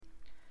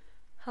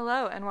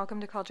Hello and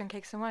welcome to Cauldron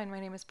Cakes and Wine. My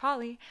name is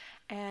Polly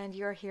and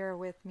you're here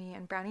with me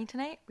and Brownie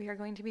tonight. We are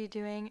going to be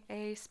doing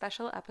a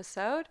special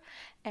episode,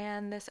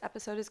 and this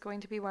episode is going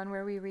to be one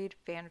where we read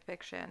fan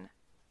fiction.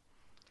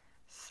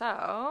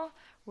 So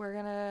we're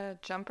gonna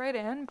jump right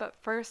in, but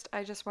first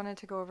I just wanted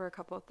to go over a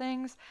couple of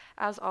things.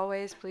 As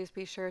always, please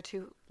be sure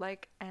to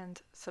like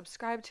and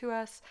subscribe to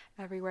us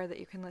everywhere that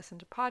you can listen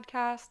to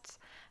podcasts,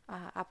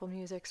 Apple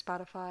Music,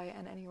 Spotify,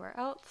 and anywhere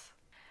else.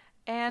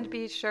 And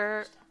be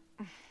sure...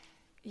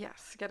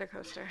 Yes, get a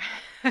coaster.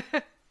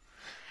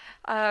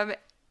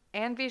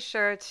 And be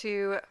sure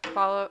to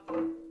follow...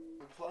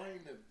 Applying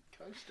the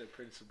coaster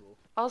principle.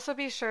 Also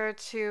be sure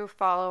to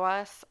follow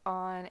us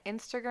on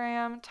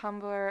Instagram,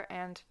 Tumblr,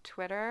 and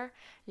Twitter.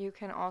 You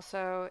can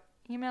also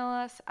email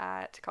us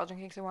at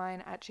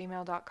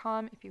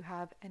cauldroncakesandwine@gmail.com if you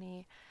have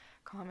any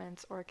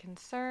comments or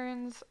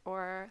concerns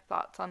or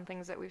thoughts on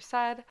things that we've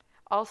said.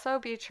 Also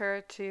be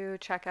sure to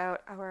check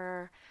out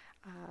our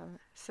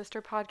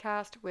sister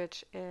podcast,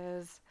 which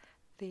is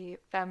the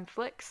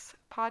FanFiction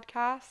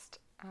podcast.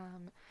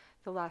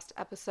 The last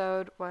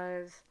episode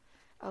was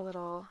a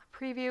little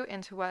preview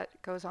into what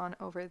goes on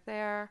over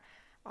there.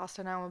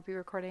 Also, now we'll be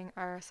recording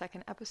our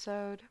second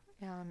episode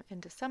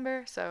in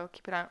December, so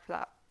keep an eye out for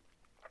that.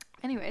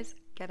 Anyways,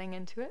 getting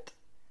into it.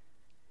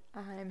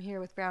 I'm here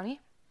with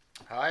Brownie.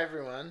 Hi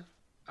everyone.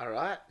 All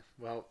right.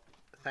 Well,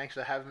 thanks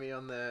for having me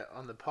on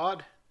the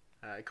pod.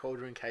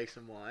 Cauldron Cakes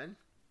and Wine.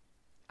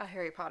 A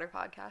Harry Potter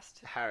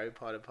podcast. Harry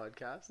Potter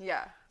podcast.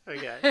 Yeah.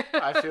 Okay.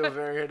 I feel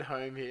very at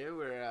home here.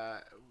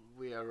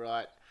 We are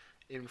right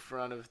in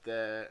front of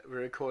we're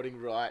recording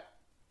right.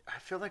 I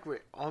feel like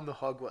we're on the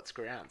Hogwarts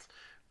grounds.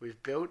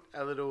 We've built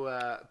a little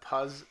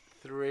Puzz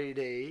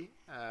 3D,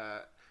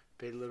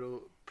 be a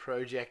little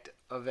project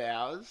of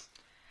ours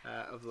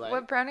of late.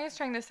 What Brownie is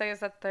trying to say is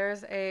that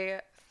there's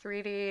a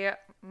 3D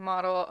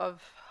model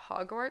of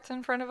Hogwarts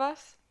in front of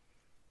us.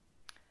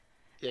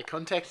 Yeah,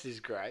 context is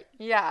great.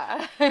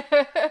 Yeah.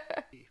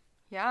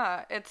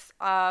 Yeah, it's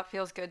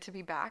feels good to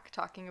be back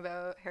talking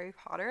about Harry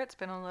Potter. It's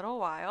been a little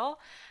while.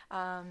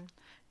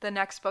 The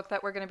next book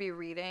that we're going to be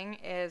reading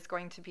is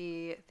going to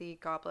be The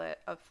Goblet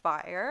of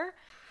Fire.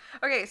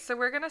 Okay, so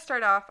we're going to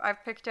start off.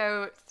 I've picked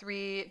out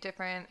 3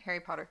 different Harry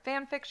Potter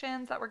fan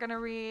fictions that we're going to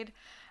read.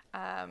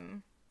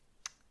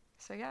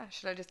 So yeah,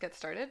 should I just get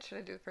started? Should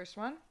I do the first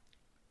one?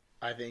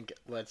 I think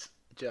let's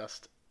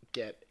just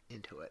get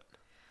into it.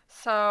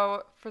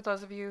 So for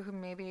those of you who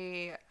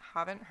maybe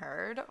haven't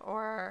heard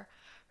or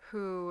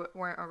who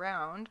weren't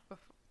around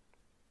before,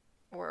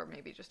 or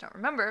maybe just don't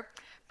remember,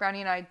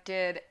 Brownie and I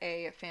did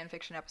a fan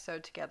fiction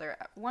episode together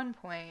at one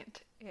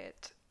point.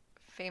 It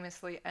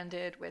famously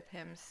ended with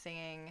him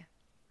singing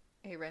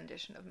a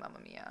rendition of Mamma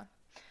Mia.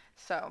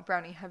 So,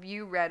 Brownie, have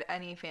you read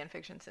any fan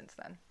fiction since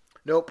then?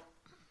 Nope.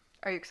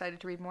 Are you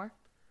excited to read more?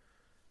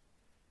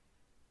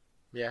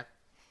 Yeah.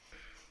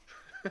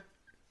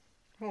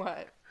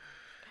 What?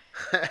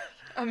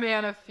 A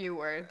man of few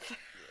words.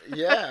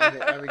 Yeah,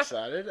 I'm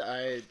excited.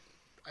 I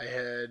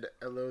had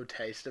a little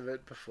taste of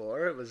it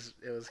before. It was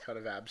kind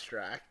of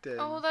abstract.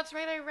 And Oh, that's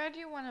right. I read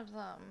you one of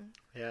them.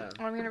 yeah.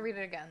 I'm going to read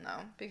it again,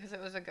 though, because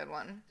it was a good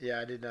one. Yeah,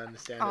 I didn't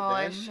understand Oh,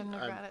 it then. I shouldn't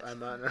have read it. I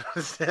might not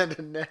understand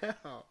it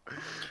now.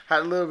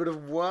 Had a little bit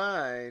of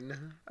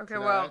wine. Okay,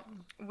 tonight. well,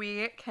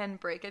 we can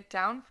break it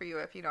down for you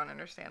if you don't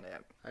understand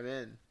it. I'm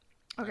in.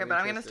 Okay, I'm but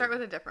I'm going to interested. start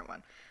with a different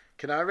one.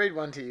 Can I read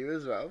one to you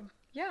as well?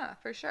 Yeah,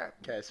 for sure.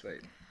 Okay,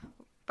 sweet.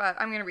 But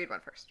I'm going to read one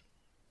first.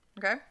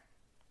 Okay?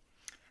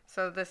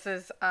 So this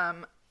is,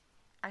 I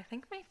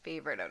think, my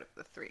favorite out of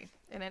the 3.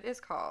 And it is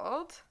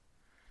called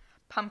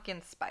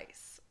Pumpkin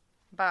Spice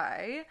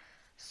by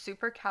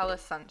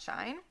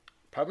Supercalifragilisticexpialidocious.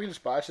 Pumpkin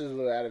Spice is a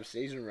little out of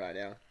season right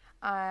now.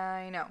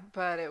 I know,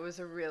 but it was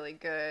a really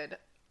good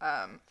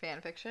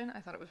fan fiction.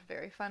 I thought it was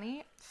very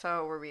funny,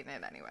 so we're reading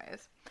it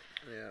anyways.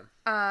 Yeah.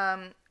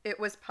 It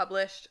was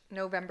published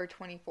November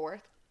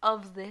 24th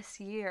of this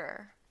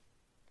year.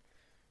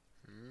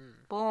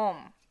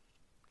 Boom.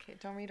 Okay,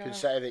 don't read Could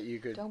say that you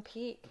could. Don't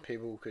peek.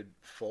 People could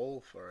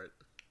fall for it.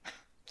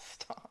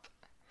 Stop.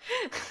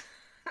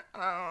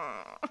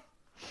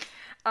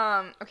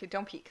 Okay,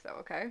 don't peek though,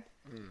 okay?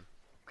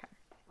 Okay.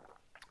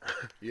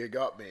 You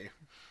got me.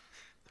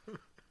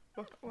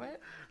 What?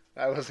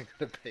 I wasn't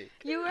gonna peek.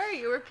 You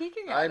were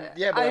peeking at it.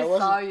 Yeah, but I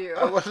wasn't. saw you.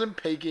 I wasn't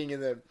peeking in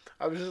the.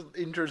 I was just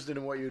interested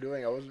in what you were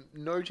doing. I wasn't.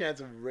 No chance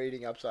of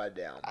reading upside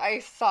down. I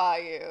saw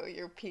you.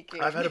 You're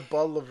peeking. I've had a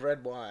bottle of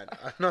red wine.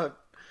 I'm not.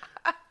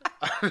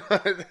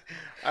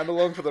 I'm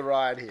along for the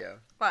ride here.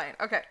 Fine.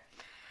 Okay.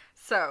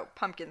 So,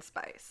 Pumpkin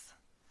Spice.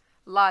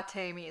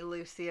 Latte me,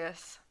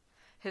 Lucius.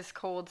 His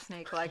cold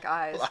snake-like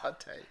eyes.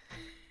 Latte.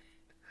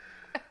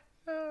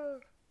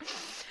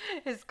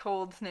 His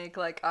cold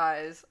snake-like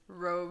eyes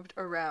roved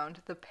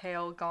around the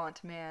pale,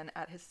 gaunt man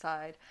at his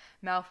side.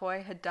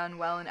 Malfoy had done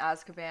well in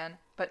Azkaban,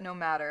 but no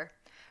matter,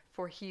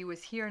 for he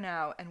was here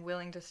now and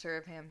willing to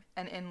serve him,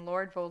 and in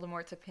Lord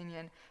Voldemort's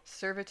opinion,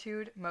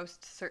 servitude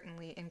most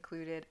certainly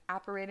included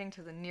apparating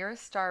to the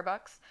nearest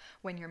Starbucks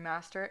when your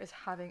master is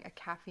having a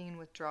caffeine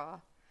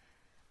withdrawal,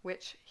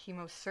 which he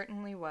most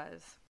certainly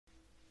was.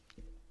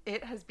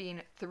 It has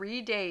been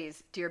 3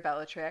 days, dear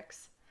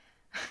Bellatrix.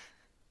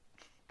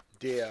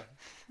 Dear.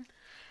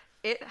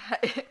 It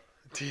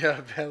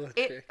Dear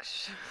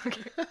Bellatrix.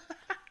 Okay.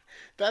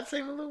 That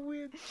seemed a little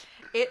weird.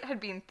 It had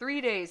been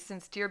 3 days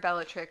since dear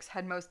Bellatrix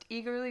had most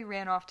eagerly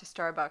ran off to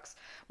Starbucks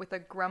with a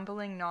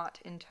grumbling knot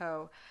in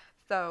tow,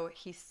 though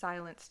he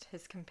silenced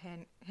his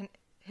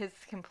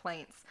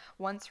complaints,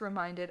 once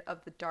reminded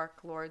of the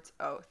Dark Lord's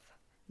oath.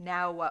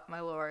 Now what,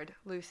 my lord?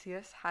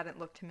 Lucius hadn't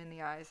looked him in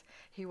the eyes.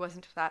 He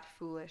wasn't that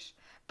foolish,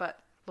 but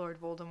Lord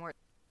Voldemort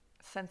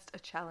sensed a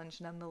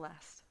challenge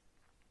nonetheless.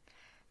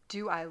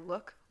 Do I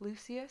look,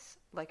 Lucius,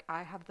 like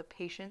I have the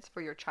patience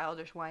for your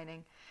childish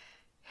whining?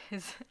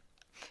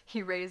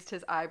 He raised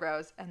his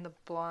eyebrows, and the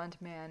blond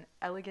man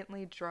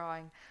elegantly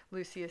drawing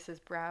Lucius's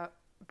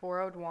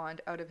borrowed wand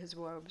out of his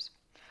robes.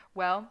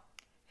 Well,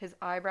 his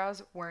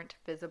eyebrows weren't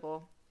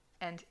visible,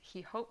 and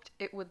he hoped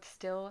it would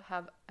still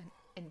have an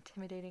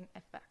intimidating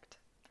effect.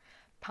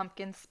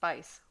 Pumpkin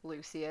spice,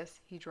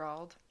 Lucius, he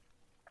drawled.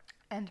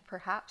 And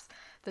perhaps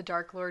the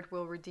Dark Lord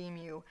will redeem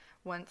you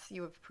once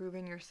you have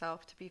proven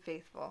yourself to be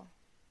faithful.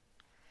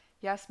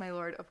 Yes, my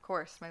lord, of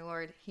course, my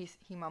lord, he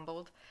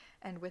mumbled,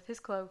 and with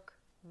his cloak,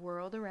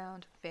 whirled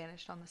around,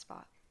 vanished on the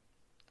spot.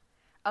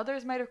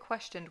 Others might have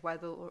questioned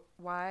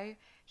why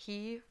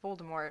he,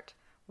 Voldemort,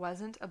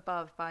 wasn't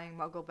above buying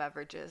Muggle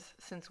beverages,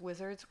 since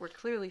wizards were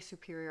clearly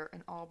superior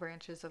in all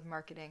branches of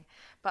marketing,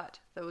 but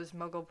those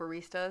Muggle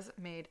baristas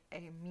made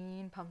a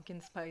mean pumpkin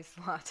spice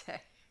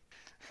latte.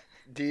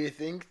 Do you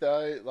think,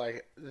 though,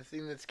 like, the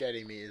thing that's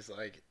getting me is,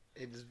 like,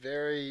 it's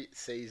very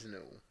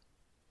seasonal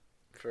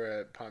for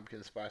a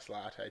pumpkin spice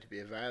latte to be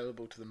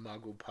available to the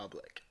Muggle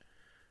public.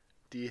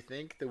 Do you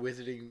think the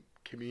wizarding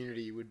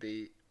community would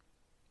be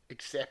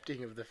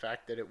accepting of the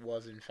fact that it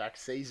was, in fact,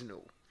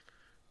 seasonal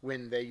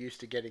when they're used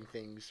to getting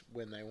things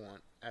when they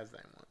want, as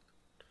they want?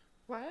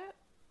 What?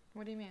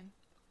 What do you mean?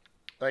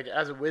 Like,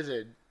 as a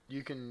wizard,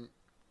 you can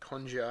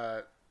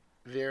conjure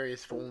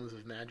various forms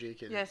of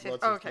magic and yes.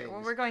 lots of okay, things.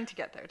 Well, we're going to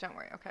get there. Don't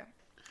worry. Okay.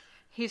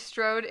 He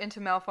strode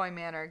into Malfoy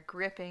Manor,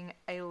 gripping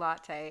a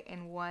latte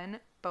in one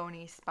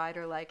bony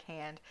spider-like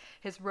hand,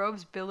 his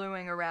robes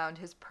billowing around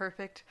his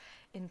perfect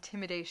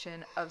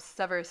intimidation of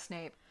Severus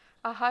Snape.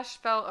 A hush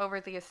fell over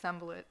the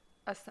assemblage.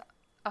 I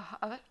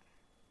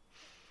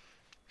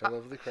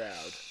love the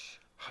crowd.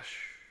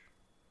 Hush.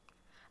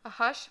 A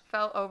hush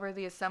fell over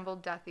the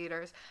assembled Death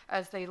Eaters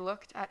as they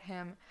looked at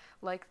him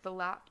like the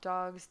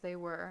lapdogs they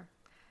were.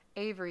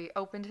 Avery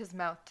opened his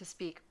mouth to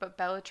speak, but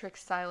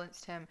Bellatrix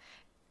silenced him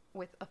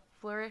with a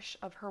flourish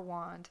of her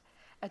wand,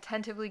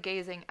 attentively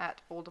gazing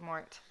at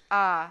Voldemort.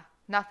 Ah,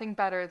 nothing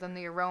better than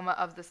the aroma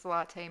of this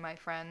latte, my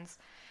friends,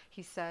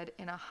 he said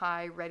in a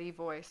high, ready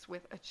voice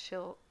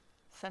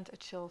sent a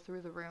chill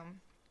through the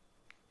room.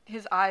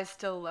 His eyes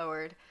still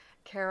lowered.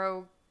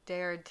 Caro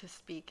dared to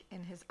speak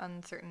in his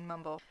uncertain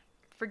mumble.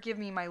 Forgive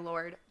me, my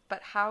lord,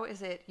 but how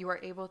is it you are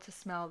able to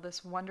smell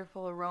this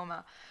wonderful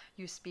aroma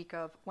you speak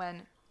of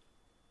when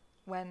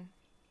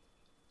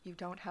you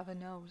don't have a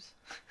nose?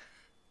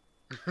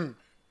 In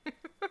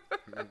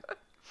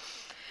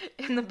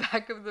the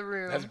back of the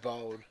room. That's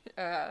bold.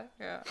 Yeah.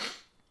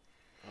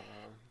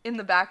 In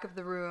the back of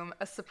the room,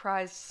 a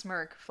surprised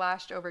smirk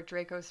flashed over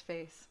Draco's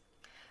face,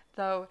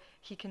 though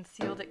he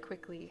concealed it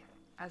quickly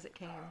as it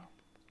came.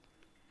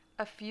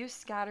 A few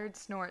scattered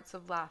snorts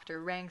of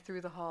laughter rang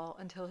through the hall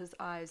until his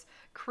eyes,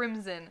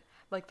 crimson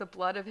like the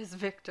blood of his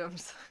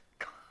victims,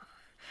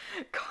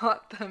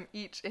 caught them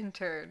each in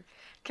turn.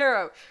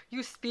 Caro,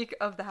 you speak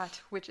of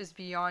that which is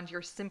beyond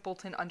your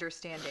simpleton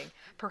understanding.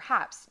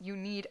 Perhaps you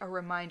need a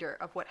reminder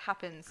of what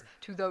happens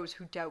to those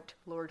who doubt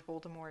Lord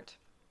Voldemort.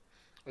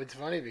 It's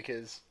funny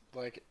because,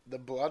 like, the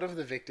blood of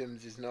the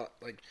victims is not,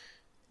 like,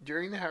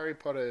 during the Harry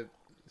Potter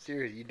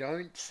series, you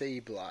don't see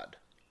blood.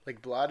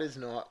 Like, blood is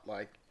not,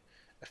 like,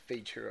 a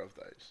feature of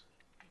those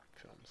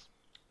films.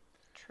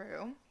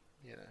 True.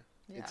 You know?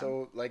 Yeah. It's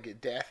all,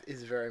 like, death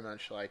is very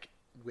much, like,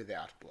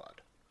 without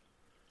blood.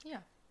 Yeah.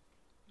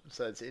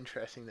 So it's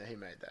interesting that he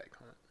made that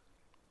comment.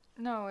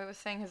 No, it was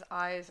saying his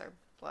eyes are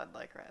blood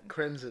like red.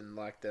 Crimson,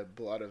 like the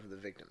blood of the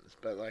victims,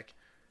 but, like...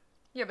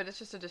 Yeah, but it's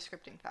just a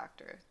descripting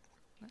factor.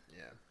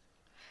 Yeah.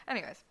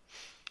 Anyways.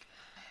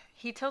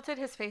 He tilted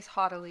his face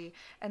haughtily,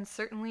 and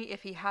certainly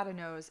if he had a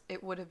nose,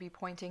 it would have been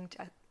pointing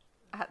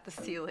at the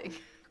ceiling.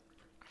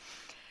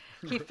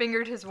 He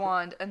fingered his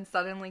wand, and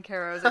suddenly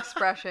Caro's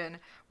expression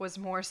was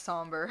more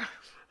somber.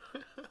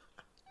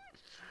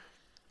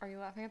 Are you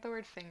laughing at the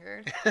word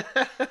fingered?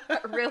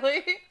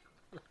 Really?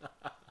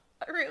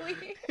 Really?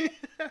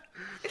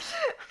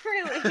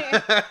 Really?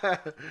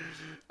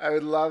 I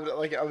would love to,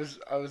 like, I was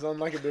on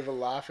like a bit of a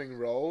laughing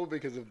roll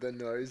because of the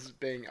nose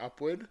being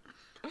upward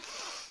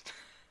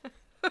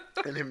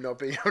and him not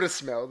being able to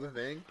smell the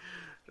thing.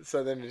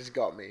 So then it just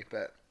got me,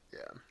 but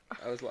yeah,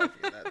 I was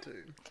laughing at that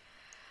too.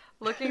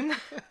 Looking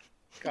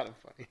kind of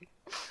funny.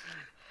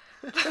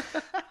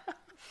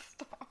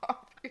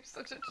 Stop, you're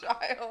such a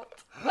child.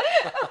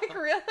 Like,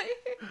 really?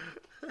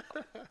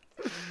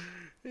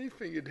 He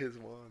fingered his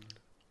wand.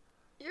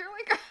 You're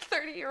like a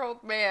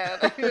 30-year-old man.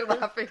 You're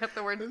laughing at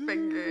the word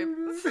fingered.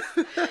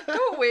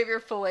 Don't wave your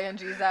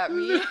phalanges at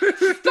me.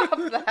 Stop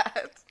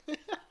that.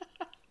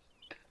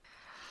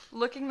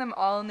 Looking them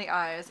all in the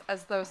eyes,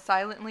 as though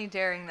silently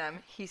daring them,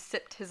 he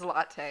sipped his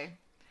latte.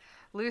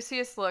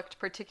 Lucius looked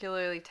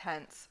particularly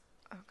tense.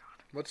 Oh,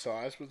 God. What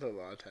size was the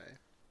latte?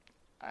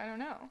 I don't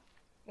know.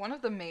 One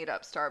of the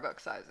made-up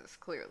Starbucks sizes,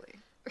 clearly.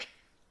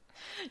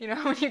 You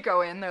know, when you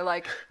go in, they're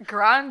like,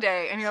 grande,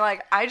 and you're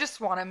like, I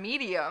just want a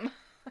medium.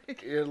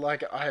 You're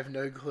like, I have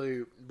no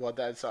clue what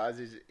that size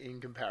is in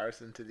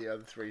comparison to the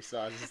other three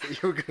sizes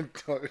that you were going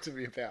to talk to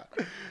me about.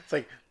 It's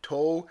like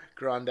tall,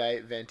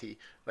 grande, venti.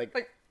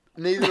 Like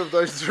neither of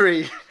those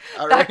three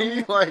are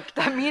really, like,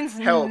 that means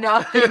help.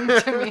 nothing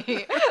to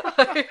me.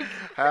 Like,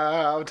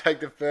 I'll take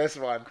the first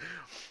one.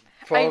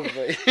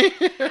 Probably.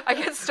 I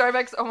get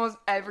Starbucks almost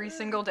every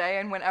single day,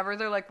 and whenever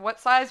they're like, what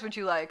size would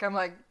you like? I'm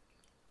like,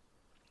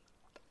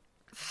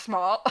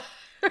 small.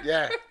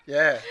 Yeah.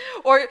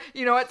 Or,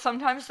 you know what,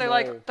 sometimes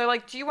Small. they're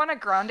like, do you want a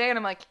grande? And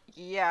I'm like,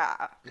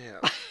 yeah.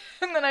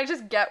 And then I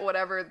just get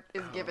whatever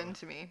is given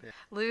to me. Yeah.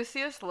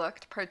 Lucius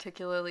looked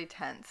particularly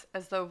tense,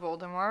 as though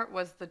Voldemort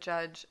was the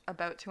judge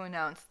about to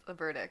announce the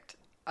verdict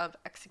of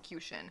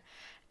execution,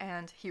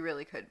 and he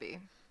really could be.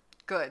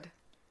 Good.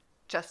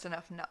 Just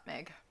enough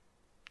nutmeg.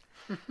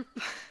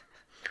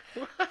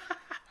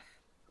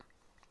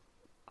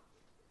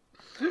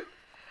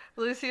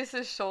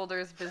 Lucius's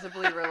shoulders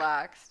visibly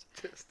relaxed.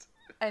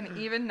 And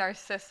even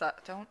Narcissa...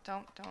 Don't.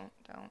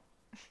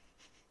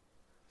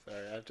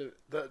 Sorry,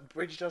 the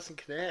bridge doesn't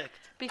connect.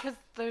 Because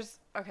there's...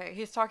 Okay,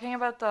 he's talking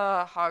about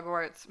the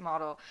Hogwarts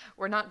model.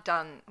 We're not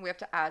done. We have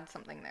to add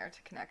something there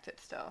to connect it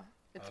still.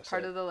 It's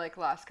part of the, like,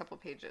 last couple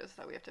pages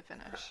that we have to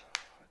finish.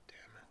 Oh,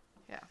 damn it.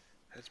 Yeah.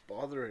 That's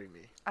bothering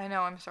me. I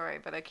know, I'm sorry,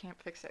 but I can't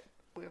fix it.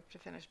 We have to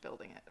finish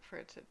building it for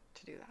it to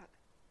do that.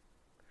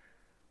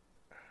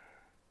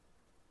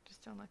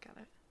 Just don't look at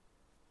it.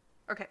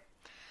 Okay.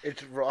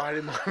 It's right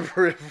in my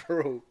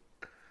peripheral.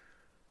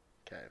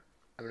 Okay,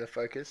 I'm going to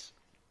focus.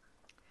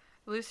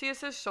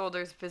 Lucius's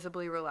shoulders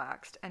visibly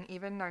relaxed, and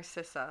even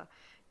Narcissa,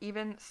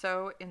 even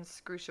so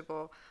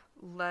inscrutable,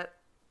 let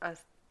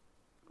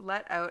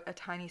out a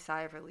tiny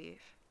sigh of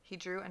relief. He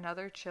drew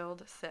another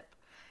chilled sip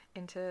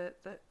into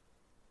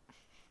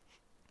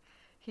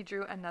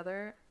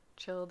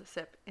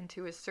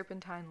his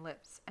serpentine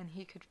lips, and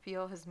he could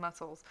feel his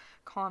muscles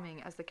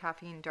calming as the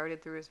caffeine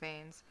darted through his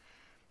veins.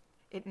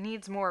 It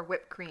needs more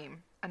whipped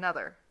cream.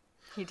 Another,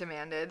 he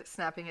demanded,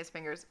 snapping his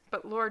fingers.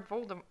 But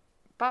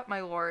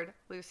my lord,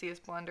 Lucius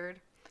blundered.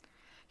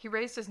 He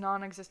raised his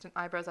non-existent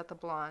eyebrows at the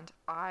blonde.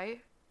 I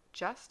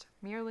just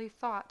merely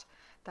thought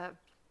that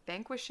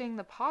vanquishing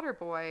the Potter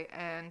boy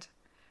and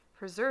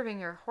preserving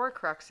your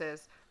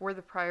Horcruxes were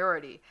the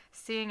priority,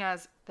 seeing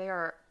as they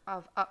are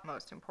of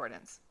utmost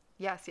importance.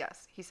 Yes,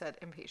 he said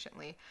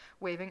impatiently,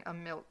 waving a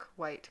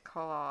milk-white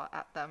claw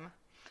at them.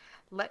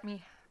 Let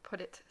me put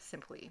it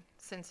simply,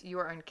 since you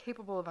are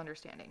incapable of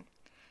understanding.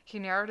 He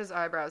narrowed his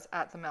eyebrows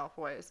at the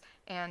Malfoys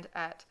and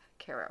at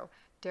Caro,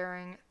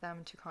 daring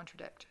them to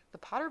contradict. The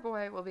Potter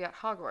boy will be at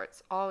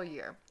Hogwarts all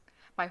year.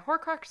 My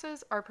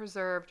Horcruxes are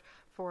preserved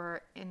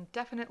for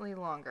indefinitely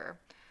longer,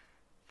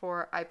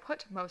 for I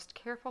put most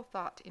careful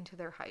thought into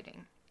their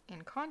hiding.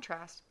 In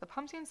contrast, the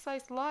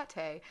pumpkin-spiced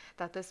latte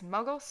that this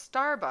Muggle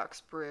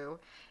Starbucks brew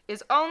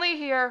is only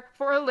here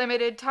for a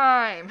limited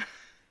time.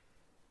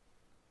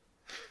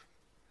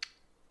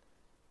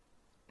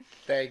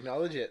 They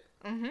acknowledge it.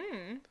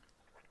 Mm-hmm.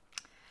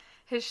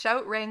 His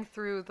shout rang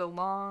through the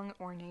long,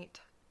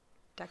 ornate,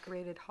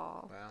 decorated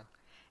hall. Wow.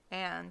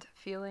 And,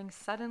 feeling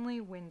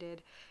suddenly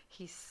winded,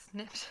 he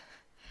sipped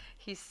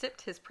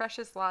his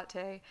precious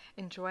latte,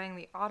 enjoying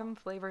the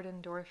autumn-flavored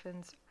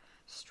endorphins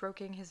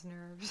stroking his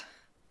nerves.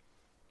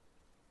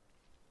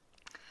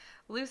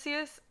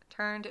 Lucius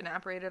turned and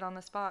apparated on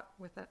the spot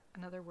with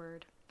another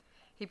word.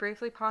 He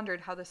briefly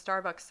pondered how the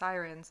Starbucks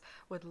sirens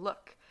would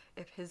look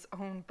if his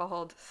own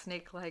bald,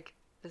 snake-like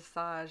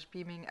visage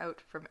beaming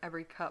out from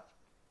every cup.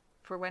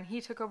 For when he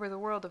took over the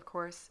world, of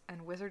course,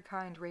 and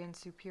wizard-kind reigned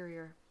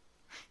superior.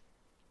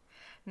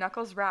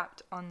 Knuckles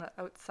rapped on the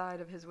outside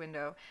of his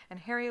window, and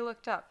Harry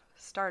looked up,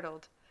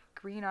 startled,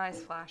 green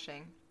eyes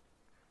flashing.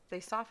 They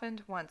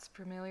softened once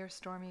familiar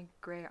stormy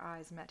gray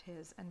eyes met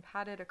his, and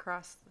padded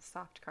across the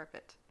soft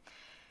carpet.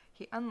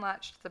 He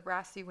unlatched the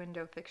brassy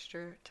window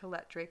fixture to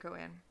let Draco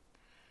in.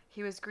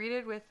 He was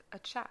greeted with a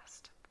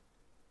chaste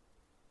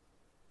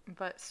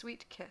but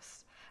sweet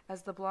kiss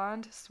as the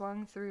blonde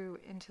swung through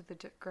into the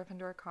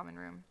Gryffindor common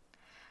room,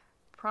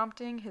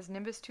 prompting his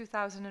Nimbus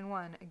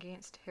 2001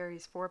 against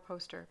Harry's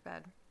four-poster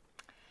bed.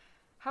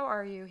 "How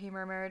are you?" he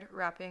murmured,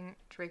 wrapping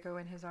Draco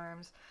in his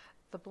arms.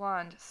 The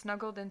blonde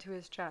snuggled into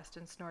his chest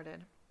and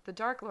snorted. The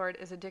Dark Lord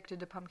is addicted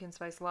to pumpkin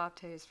spice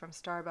lattes from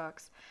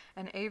Starbucks,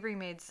 and Avery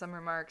made some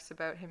remarks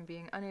about him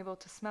being unable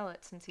to smell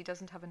it since he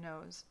doesn't have a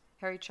nose.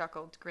 Harry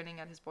chuckled, grinning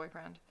at his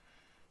boyfriend.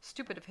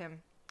 Stupid of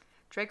him.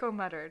 Draco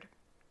muttered,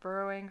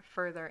 burrowing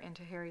further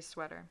into Harry's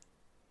sweater.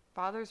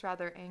 Father's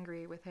rather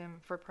angry with him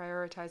for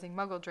prioritizing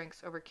muggle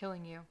drinks over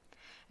killing you,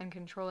 and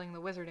controlling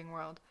the wizarding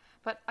world,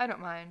 But I don't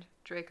mind.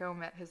 Draco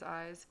met his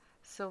eyes,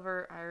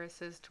 silver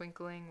irises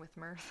twinkling with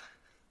mirth.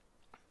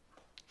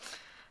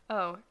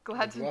 Oh,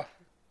 glad With to... what?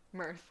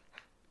 Mirth.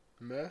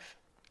 Mirth?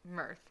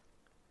 Mirth.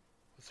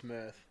 What's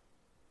mirth?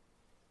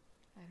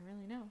 I don't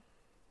really know.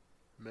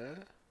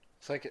 Mirth?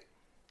 It's like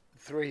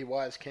three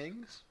wise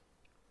kings?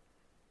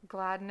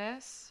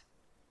 Gladness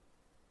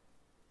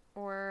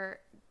or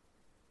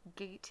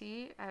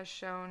gaiety as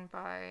shown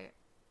by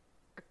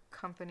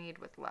accompanied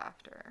with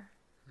laughter.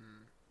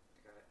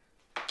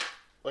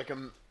 Like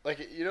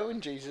you know when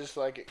Jesus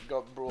like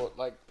got brought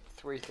like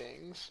three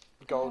things,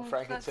 gold, Oh,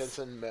 frankincense,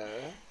 and myrrh.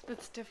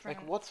 That's different.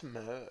 Like what's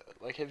myrrh?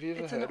 Like have you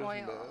ever It's heard an of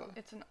oil. myrrh?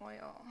 It's an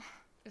oil.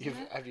 Isn't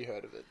it? Have you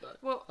heard of it though?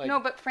 Well, like,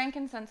 no, but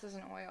frankincense is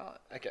an oil.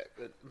 Okay,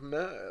 but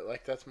myrrh,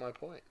 like that's my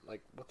point.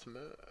 Like what's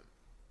myrrh?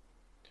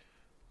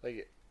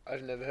 Like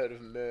I've never heard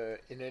of myrrh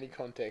in any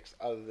context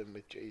other than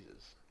with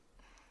Jesus.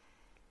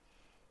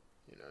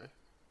 You know.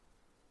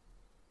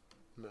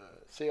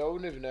 Myrrh. See, I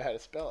wouldn't even know how to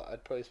spell it.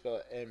 I'd probably spell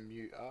it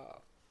M-U-R.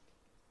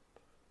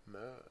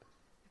 Myrrh.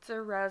 It's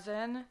a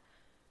resin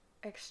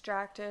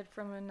extracted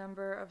from a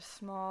number of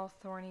small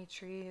thorny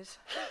trees.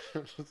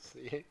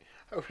 See,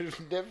 I would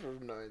have never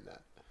have known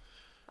that.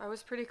 I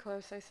was pretty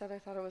close. I said I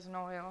thought it was an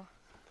oil.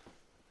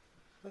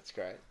 That's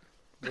great.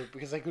 Well,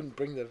 because they couldn't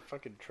bring the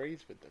fucking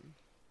trees with them.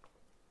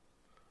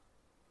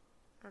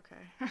 Okay.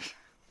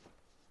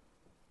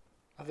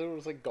 I thought it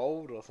was like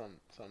gold or some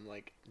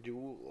like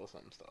jewel or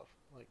some stuff.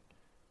 Like.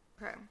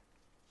 Okay.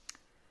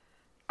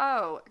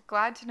 Oh,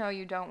 glad to know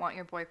you don't want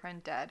your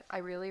boyfriend dead. I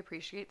really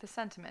appreciate the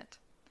sentiment.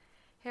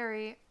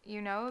 Harry,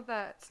 you know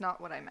that's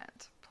not what I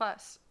meant.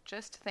 Plus,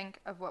 just think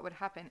of what would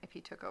happen if he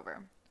took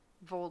over.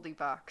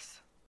 Voldybucks.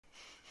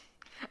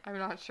 I'm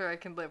not sure I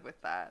can live with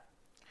that.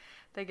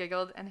 They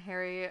giggled, and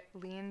Harry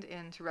leaned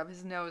in to rub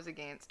his nose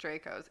against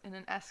Draco's in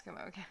an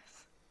Eskimo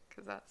kiss.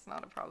 Because that's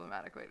not a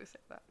problematic way to say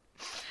that.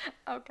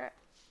 Okay.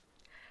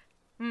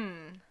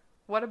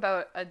 What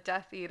about a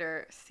Death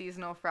Eater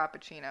seasonal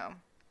frappuccino?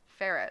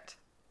 Ferret.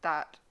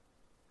 That's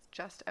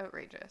just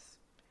outrageous.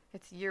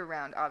 It's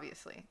year-round,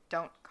 obviously.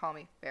 Don't call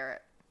me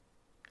Ferret.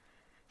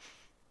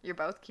 You're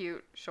both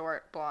cute,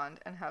 short, blonde,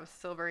 and have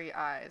silvery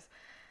eyes.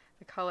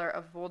 The color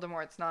of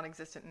Voldemort's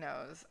non-existent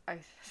nose. I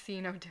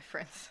see no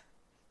difference.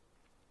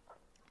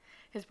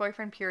 His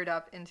boyfriend peered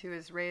up into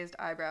his raised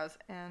eyebrows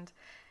and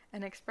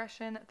an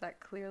expression that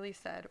clearly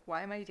said,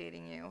 "Why am I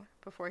dating you?"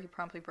 before he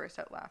promptly burst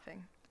out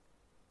laughing.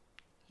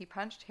 He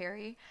punched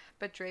Harry,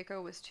 but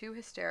Draco was too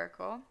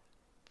hysterical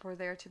for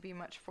there to be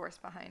much force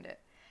behind it.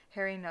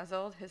 Harry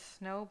nuzzled his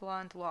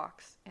snow-blonde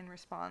locks in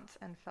response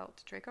and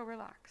felt Draco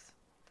relax.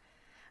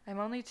 "I'm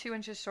only 2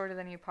 inches shorter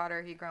than you,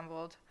 Potter," he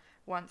grumbled,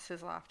 once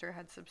his laughter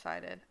had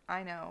subsided.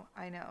 I know,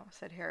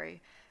 said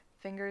Harry,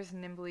 fingers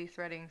nimbly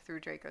threading through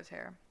Draco's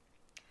hair.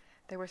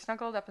 They were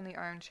snuggled up in the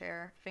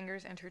armchair,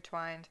 fingers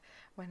intertwined,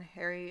 when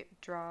Harry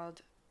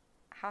drawled,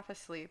 half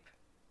asleep,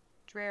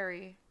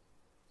 "Drarry."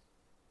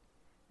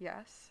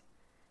 "Yes?"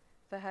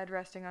 The head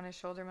resting on his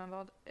shoulder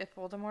mumbled, "If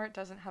Voldemort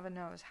doesn't have a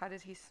nose, how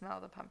did he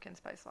smell the pumpkin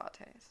spice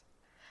lattes?"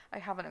 "I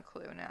haven't a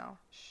clue now.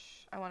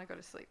 Shh, I want to go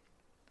to sleep."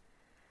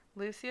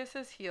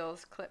 Lucius's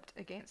heels clipped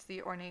against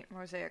the ornate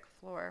mosaic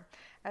floor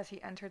as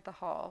he entered the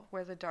hall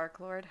where the Dark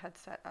Lord had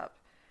set up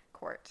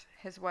court,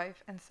 his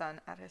wife and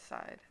son at his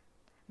side.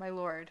 "My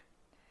lord."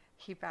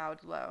 He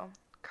bowed low,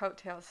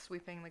 coattails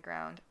sweeping the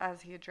ground,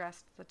 as he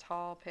addressed the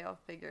tall, pale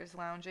figures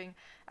lounging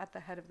at the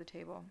head of the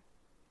table.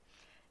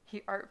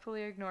 He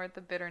artfully ignored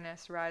the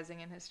bitterness rising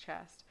in his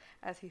chest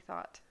as he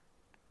thought,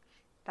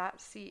 "That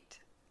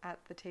seat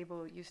at the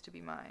table used to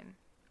be mine."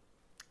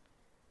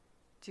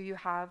 "Do you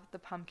have the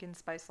pumpkin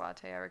spice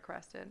latte I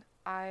requested?"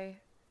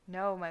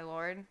 "No, my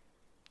lord."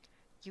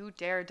 "You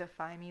dare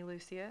defy me,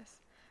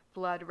 Lucius?"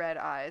 Blood-red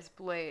eyes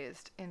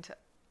blazed into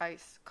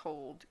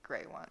ice-cold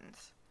gray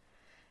ones.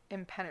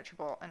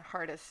 Impenetrable and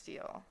hard as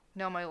steel.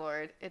 "No, my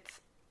lord,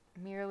 it's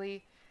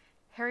merely...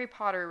 Harry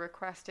Potter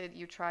requested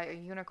you try a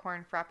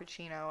unicorn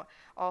frappuccino,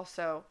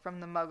 also from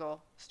the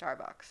Muggle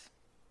Starbucks."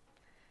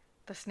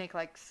 The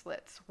snake-like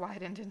slits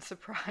widened in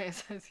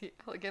surprise as he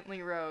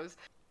elegantly rose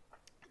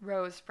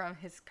from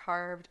his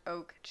carved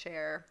oak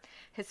chair,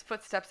 his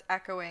footsteps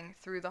echoing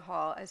through the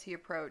hall as he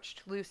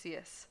approached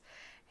Lucius,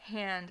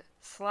 hand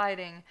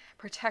sliding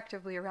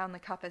protectively around the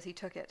cup as he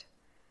took it.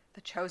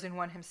 "The Chosen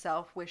One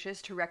himself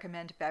wishes to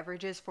recommend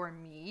beverages for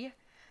me?"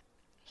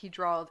 He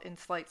drawled in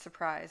slight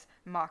surprise,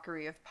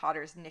 mockery of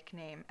Potter's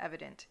nickname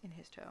evident in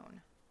his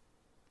tone.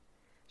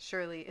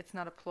 "Surely it's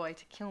not a ploy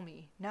to kill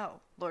me.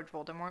 No, Lord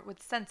Voldemort would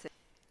sense it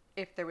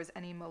if there was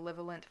any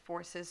malevolent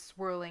forces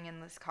swirling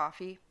in this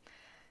coffee.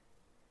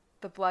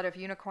 The blood of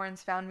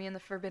unicorns found me in the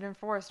Forbidden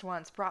Forest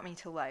once, brought me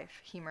to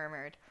life," he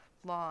murmured,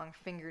 long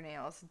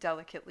fingernails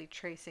delicately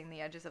tracing the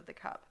edges of the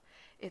cup.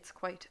 "It's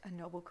quite a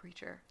noble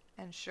creature,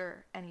 and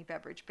sure, any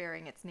beverage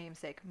bearing its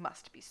namesake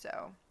must be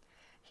so."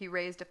 He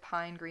raised a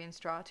pine green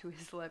straw to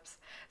his lips,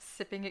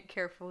 sipping it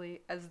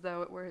carefully as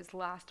though it were his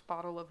last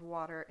bottle of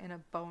water in a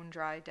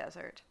bone-dry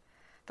desert.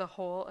 The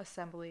whole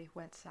assembly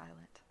went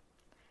silent.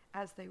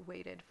 as they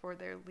waited for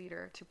their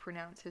leader to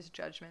pronounce his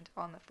judgment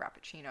on the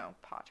Frappuccino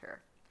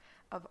Potter,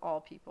 of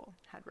all people,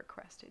 had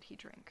requested he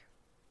drink.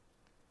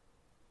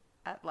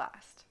 At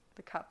last,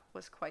 the cup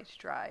was quite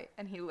dry,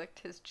 and he licked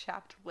his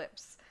chapped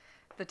lips,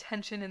 the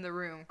tension in the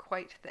room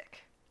quite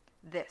thick.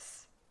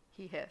 "This,"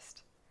 he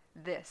hissed,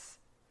 "this,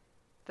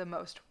 the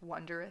most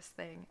wondrous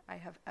thing I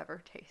have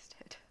ever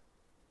tasted."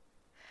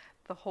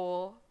 The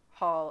whole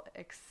hall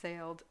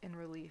exhaled in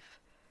relief,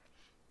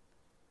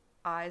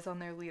 eyes on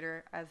their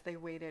leader as they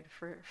awaited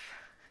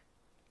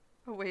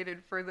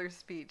further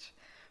speech.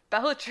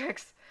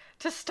 "Bellatrix,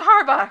 to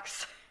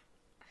Starbucks!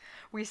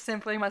 We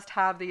simply must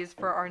have these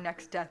for our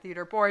next Death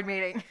Eater board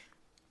meeting."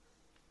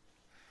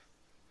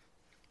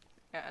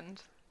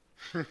 And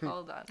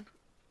all done.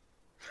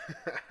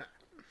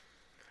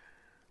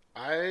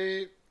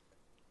 I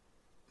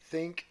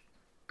think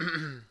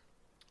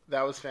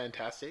that was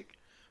fantastic,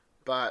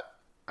 but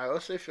I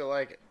also feel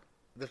like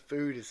the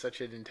food is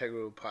such an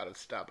integral part of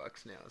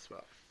Starbucks now as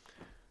well.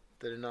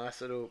 That a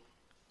nice little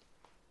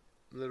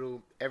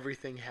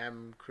everything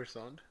ham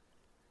croissant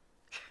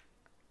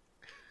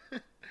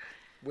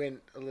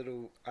went a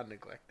little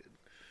unneglected.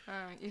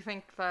 You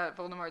think that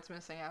Voldemort's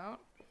missing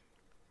out?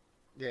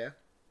 Yeah.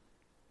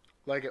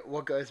 Like,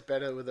 what goes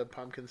better with a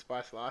pumpkin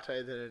spice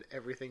latte than an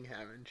everything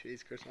ham and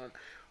cheese croissant?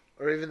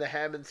 Or even the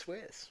ham and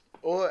Swiss?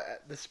 Or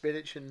the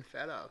spinach and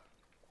feta?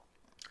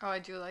 Oh, I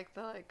do like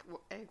the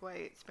egg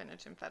white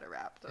spinach and feta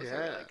wrap. Those are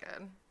Yeah. really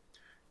good.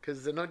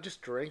 Because they're not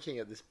just drinking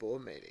at this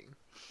board meeting.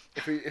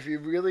 If you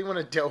really want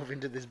to delve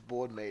into this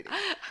board meeting...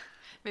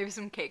 Maybe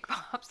some cake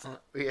pops.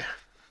 Yeah.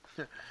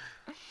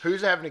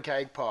 Who's having a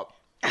cake pop?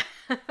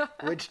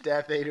 Which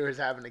Death Eater is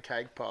having a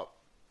cake pop?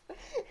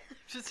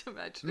 Just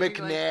imagining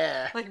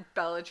McNair. like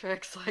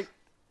Bellatrix, like...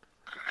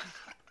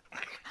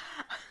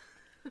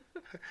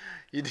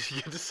 You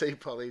get to see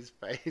Polly's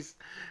face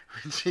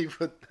when she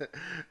put the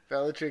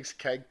Bellatrix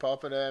cake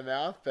pop in her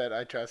mouth, but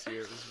I trust you,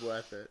 it was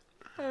worth it.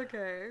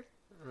 Okay.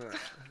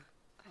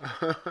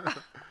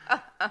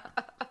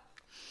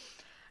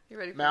 You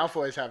ready for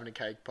Malfoy's having a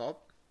cake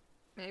pop.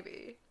 this?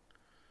 Maybe.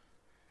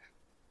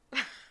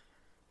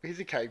 He's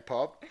a cake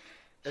pop.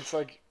 It's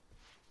like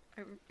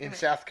in Okay.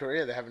 South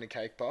Korea they're having a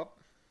cake pop.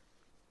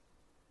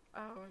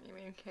 Oh, you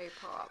mean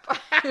K-pop.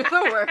 You're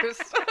the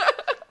worst.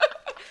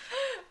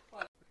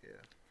 Yeah.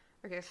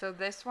 Okay, so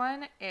this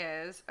one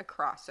is a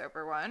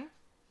crossover one.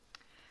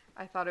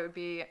 I thought it would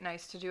be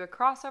nice to do a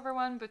crossover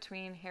one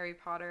between Harry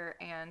Potter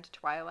and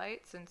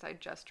Twilight, since I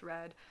just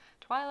read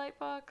Twilight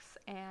books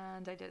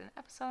and I did an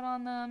episode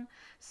on them.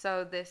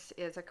 So this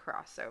is a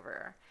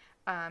crossover.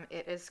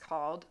 It is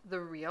called The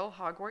Real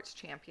Hogwarts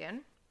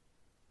Champion.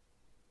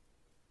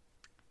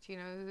 Do you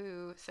know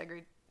who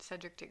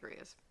Cedric Diggory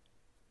is?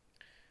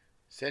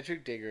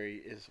 Cedric Diggory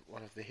is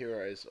one of the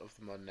heroes of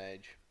the modern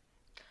age.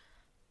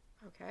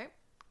 Okay.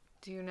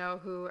 Do you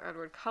know who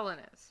Edward Cullen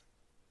is?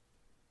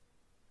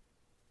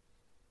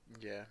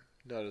 Yeah,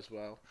 not as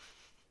well.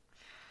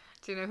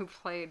 Do you know who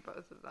played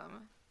both of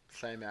them?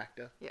 Same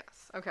actor.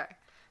 Yes. Okay.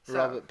 So,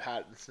 Robert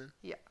Pattinson.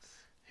 yes.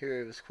 He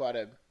was quite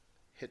a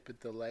hit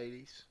with the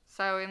ladies.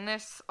 So in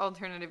this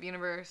alternative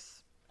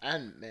universe...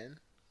 And men,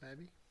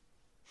 maybe.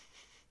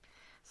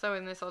 So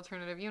in this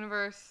alternative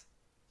universe,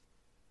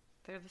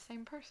 they're the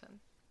same person.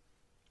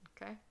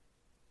 Okay?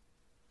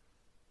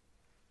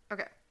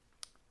 Okay.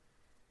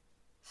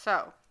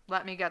 So,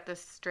 let me get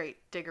this straight,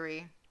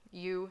 Diggory.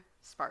 You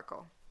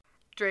sparkle.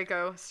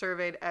 Draco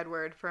surveyed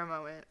Edward for a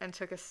moment and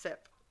took a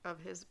sip of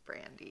his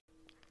brandy.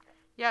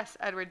 Yes,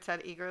 Edward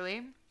said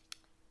eagerly.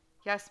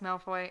 Yes,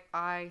 Malfoy,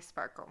 I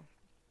sparkle.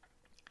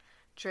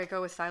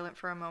 Draco was silent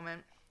for a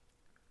moment.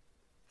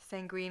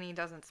 Sanguini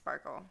doesn't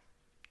sparkle.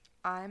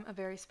 I'm a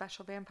very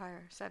special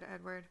vampire, said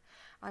Edward.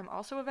 I'm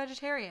also a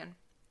vegetarian.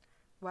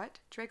 What?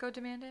 Draco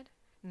demanded,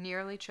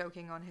 nearly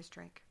choking on his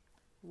drink.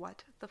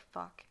 What the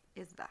fuck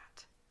is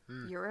that?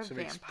 You're a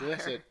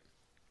vampire.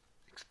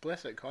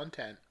 Explicit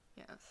content.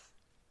 Yes.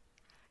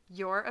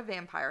 You're a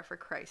vampire, for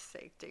Christ's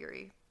sake,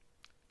 Diggory.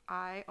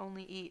 I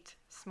only eat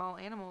small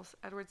animals,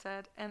 Edward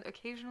said, and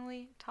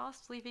occasionally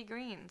tossed leafy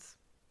greens.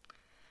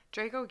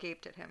 Draco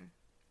gaped at him.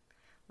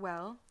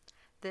 Well,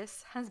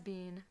 this has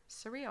been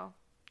surreal,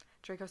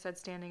 Draco said,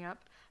 standing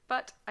up,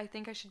 but I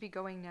think I should be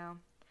going now.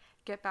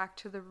 Get back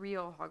to the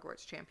real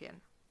Hogwarts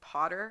champion.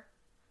 Potter?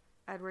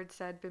 Edward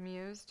said,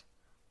 bemused.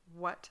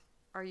 What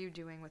are you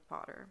doing with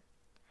Potter?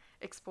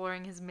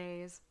 Exploring his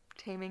maze,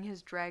 taming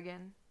his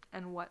dragon,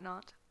 and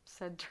whatnot,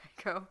 said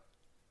Draco.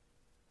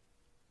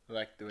 I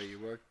like the way you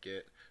work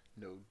it.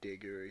 No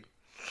Diggory.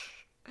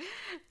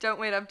 Don't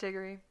wait up,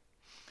 Diggory.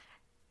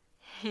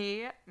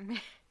 He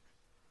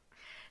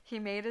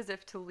made as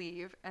if to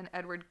leave, and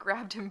Edward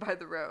grabbed him by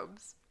the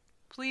robes.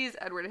 Please,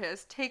 Edward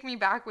hissed, take me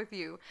back with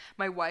you.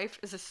 My wife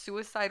is a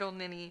suicidal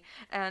ninny,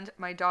 and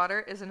my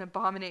daughter is an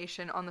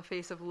abomination on the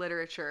face of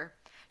literature.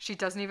 She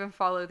doesn't even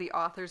follow the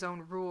author's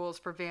own rules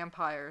for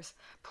vampires.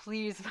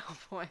 Please,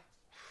 Malfoy.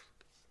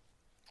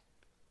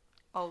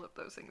 All of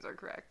those things are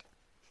correct.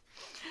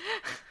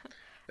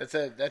 That's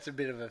a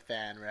bit of a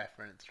fan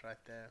reference right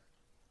there.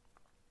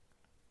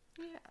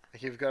 Yeah.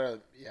 Like you've got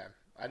to, yeah.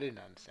 I didn't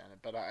understand it,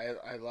 but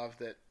I love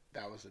that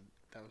was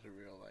a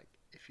real like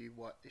if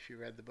you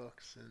read the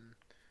books and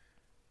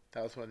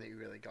that was one that you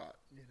really got,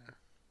 you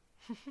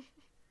know.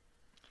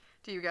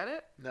 Do you get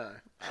it? No.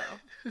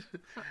 Oh.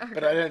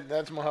 But I don't.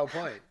 That's my whole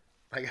point.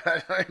 Like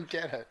I don't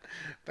get it,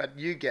 but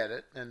you get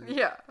it, and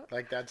Yeah.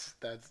 like that's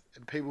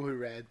people who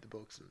read the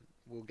books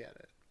will get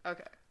it.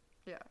 Okay.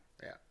 Yeah.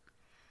 Yeah.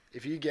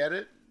 If you get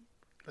it,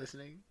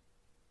 listening,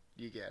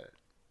 you get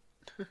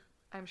it.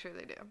 I'm sure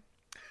they do.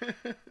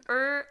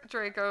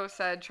 Draco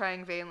said,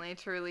 trying vainly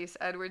to release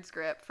Edward's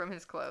grip from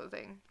his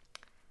clothing.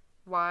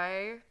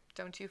 Why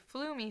don't you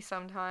flu me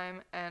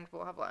sometime and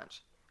we'll have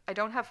lunch? I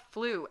don't have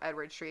flu,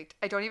 Edward shrieked.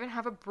 I don't even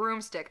have a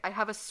broomstick. I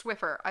have a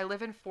Swiffer. I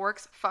live in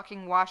Forks,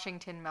 fucking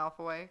Washington,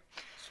 Malfoy.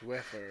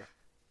 Swiffer.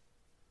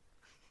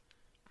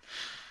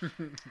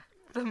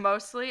 The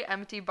mostly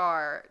empty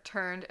bar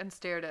turned and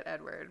stared at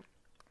Edward.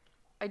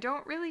 I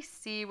don't really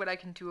see what I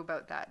can do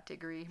about that,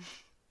 Diggory,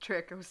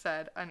 Draco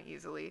said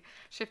uneasily,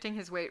 shifting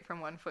his weight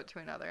from one foot to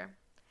another.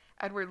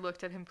 Edward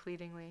looked at him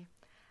pleadingly.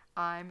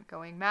 I'm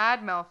going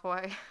mad,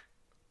 Malfoy.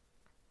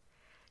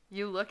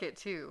 You look it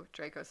too,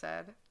 Draco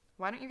said.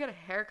 Why don't you get a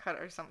haircut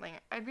or something?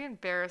 I'd be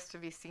embarrassed to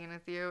be seen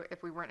with you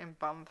if we weren't in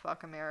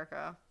bumfuck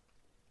America.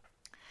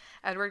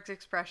 Edward's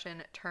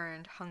expression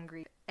turned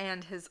hungry,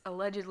 and his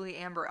allegedly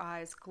amber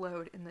eyes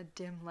glowed in the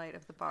dim light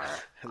of the bar.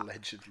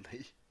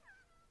 Allegedly.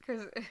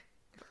 Because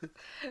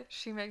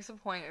she makes a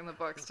point in the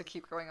books to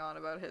keep going on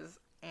about his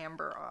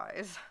amber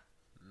eyes.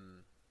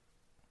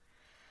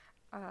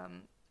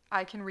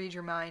 I can read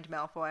your mind,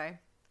 Malfoy.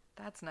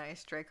 That's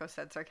nice, Draco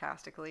said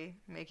sarcastically,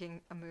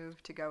 making a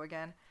move to go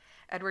again.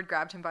 Edward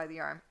grabbed him by the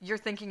arm. You're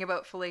thinking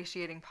about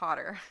fellatiating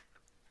Potter.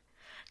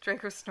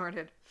 Draco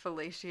snorted.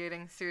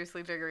 Fellatiating?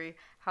 Seriously, Diggory,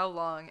 how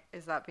long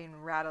is that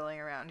been rattling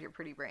around your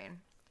pretty brain?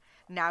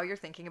 Now you're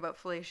thinking about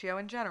fellatio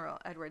in general,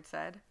 Edward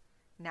said.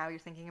 Now you're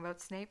thinking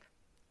about Snape?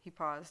 He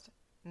paused.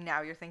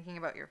 Now you're thinking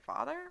about your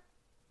father?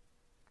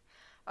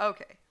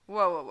 Okay.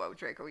 Whoa,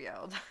 Draco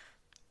yelled,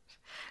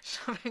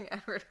 shoving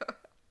Edward over.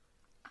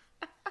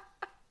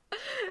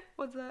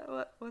 What's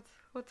that?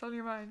 What's on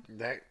your mind?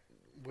 That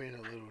went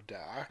a little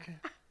dark.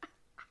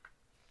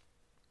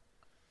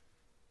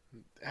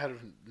 Out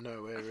of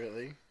nowhere,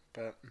 really,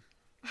 but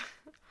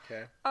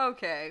okay.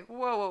 Okay.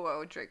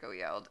 Whoa, Draco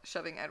yelled,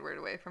 shoving Edward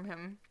away from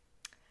him.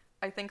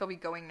 I think I'll be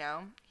going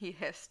now, he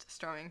hissed,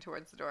 storming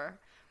towards the door.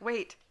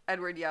 Wait,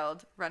 Edward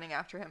yelled, running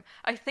after him.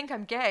 I think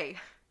I'm gay.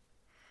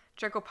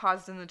 Draco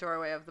paused in the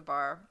doorway of the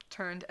bar,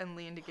 turned and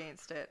leaned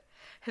against it,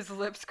 his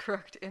lips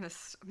crooked in a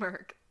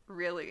smirk.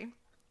 Really?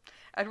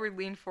 Edward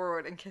leaned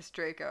forward and kissed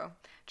Draco.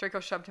 Draco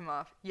shoved him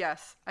off.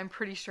 Yes, I'm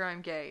pretty sure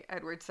I'm gay,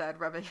 Edward said,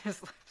 rubbing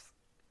his lips,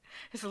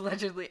 his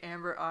allegedly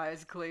amber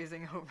eyes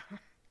glazing over.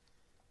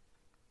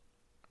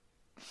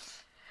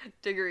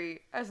 Diggory,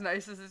 as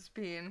nice as it's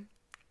been,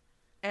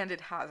 and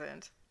it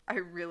hasn't, I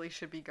really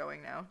should be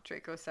going now,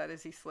 Draco said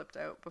as he slipped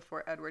out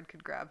before Edward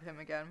could grab him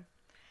again.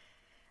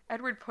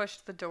 Edward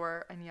pushed the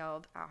door and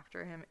yelled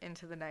after him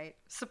into the night,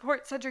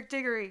 Support Cedric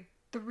Diggory,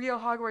 the real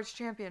Hogwarts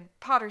champion.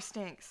 Potter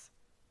stinks.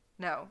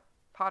 No,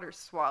 Potter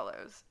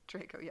swallows,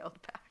 Draco yelled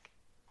back.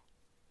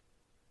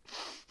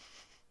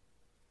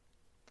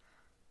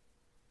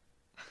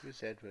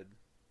 Who's Edward?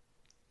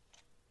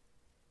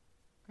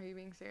 Are you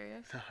being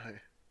serious? No.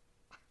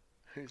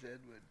 Who's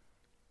Edward?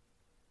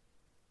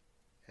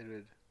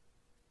 Edward.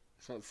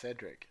 It's not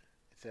Cedric.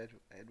 It's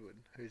Edward.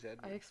 Who's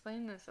Edward? I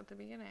explained this at the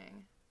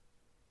beginning.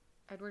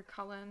 Edward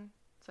Cullen,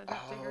 Cedric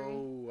Diggory.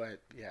 Oh, wait.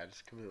 Yeah, I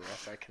just completely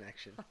lost that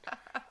connection.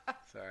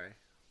 Sorry.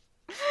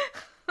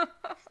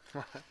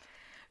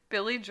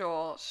 Billy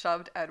Joel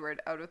shoved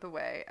Edward out of the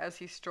way as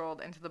he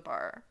strolled into the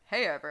bar.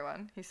 Hey,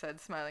 everyone, he said,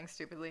 smiling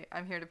stupidly.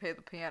 I'm here to pay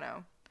the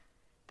piano.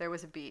 There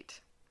was a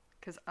beat,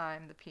 'cause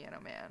I'm the piano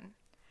man.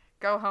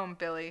 Go home,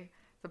 Billy,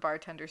 the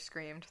bartender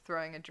screamed,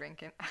 throwing a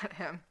drink at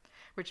him,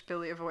 which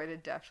Billy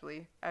avoided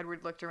deftly.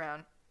 Edward looked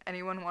around.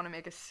 Anyone want to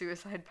make a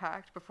suicide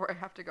pact before I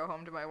have to go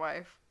home to my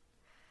wife?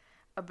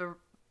 A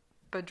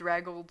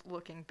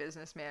bedraggled-looking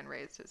businessman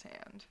raised his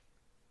hand.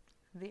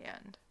 The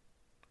end.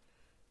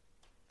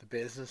 The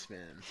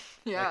businessman.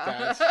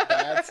 Yeah. Like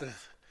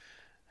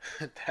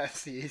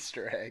that's the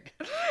Easter egg.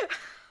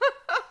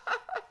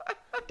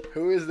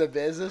 Who is the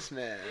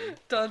businessman?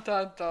 Dun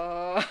dun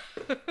dun.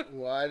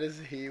 Why does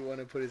he want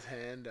to put his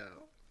hand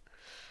out?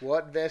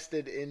 What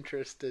vested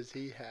interest does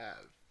he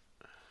have?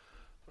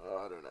 Oh,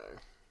 I don't know.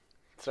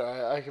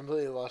 Sorry, I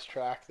completely lost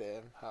track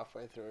there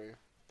halfway through.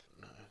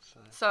 No,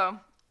 so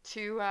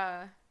two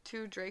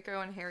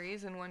Draco and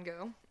Harrys in one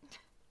go.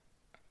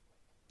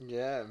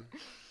 Yeah.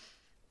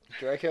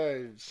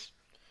 Draco's...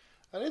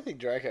 I don't think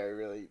Draco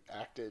really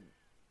acted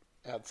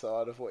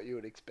outside of what you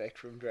would expect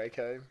from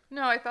Draco.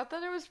 No, I thought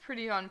that it was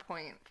pretty on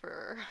point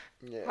for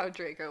how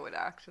Draco would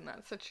act in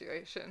that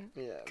situation.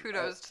 Yeah.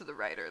 Kudos to the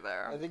writer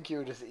there. I think you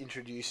were just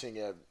introducing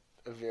a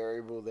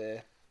variable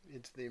there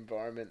into the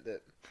environment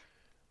that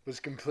was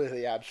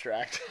completely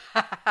abstract.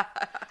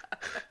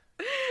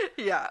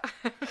 Yeah.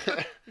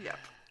 Yep.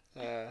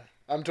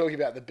 I'm talking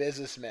about the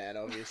businessman,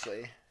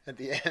 obviously. at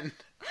the end.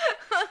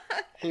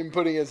 Him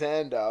putting his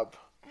hand up.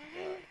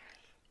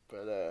 Yeah.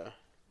 No.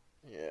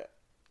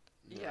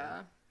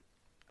 Yeah.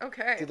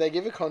 Okay. Did they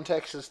give a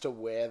context as to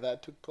where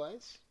that took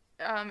place?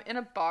 In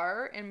a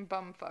bar in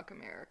Bumfuck,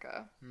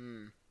 America.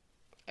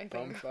 I think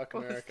Bumfuck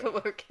was America. the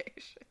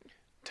location.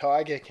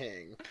 Tiger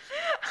King.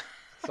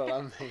 That's what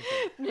I'm thinking.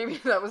 Maybe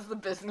that was the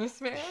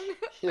businessman.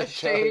 Yeah, a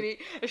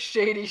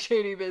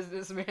shady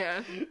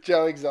businessman.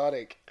 Joe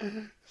Exotic.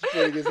 He's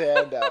putting his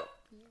hand up.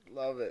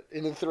 Love it.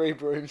 In the 3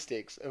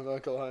 broomsticks of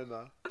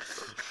Oklahoma.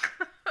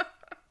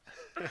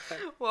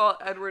 While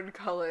Edward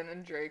Cullen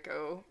and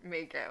Draco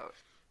make out.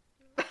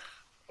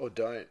 Or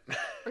don't.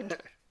 Yeah.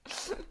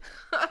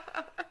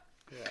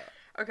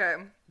 Okay.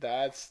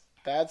 That's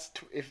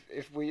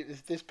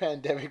if this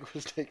pandemic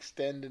was to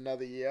extend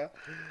another year,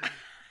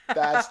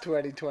 that's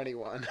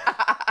 2021.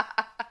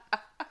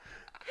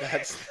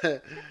 That's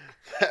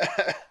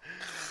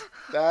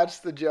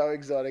the Joe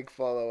Exotic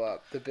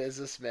follow-up. The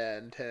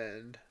businessman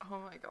turned Oh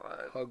my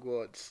god.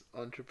 Hogwarts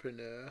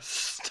entrepreneur.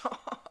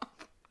 Stop.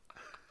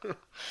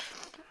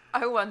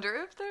 I wonder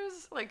if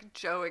there's like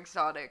Joe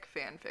Exotic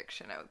fan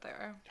fiction out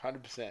there.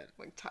 100%.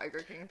 Like Tiger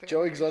King fan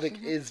Joe fiction.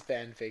 Exotic is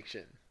fan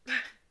fiction.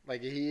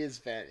 Like he is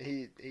fan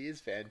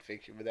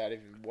fiction without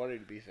even wanting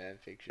to be fan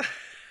fiction.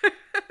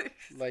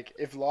 Like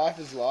if life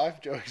is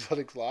life, Joe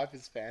Exotic's life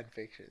is fan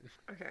fiction.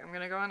 Okay, I'm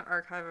gonna go on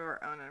Archive of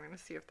Our Own and I'm gonna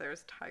see if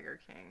there's Tiger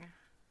King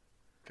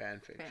Fan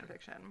fiction. fan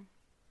fiction.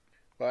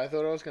 Well, I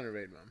thought I was gonna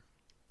read one.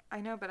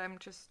 I know, but I'm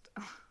just.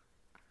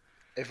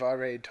 If I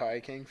read Tiger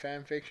King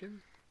fan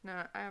fiction,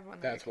 No, I have one.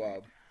 that's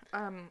wild.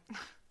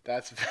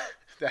 That's a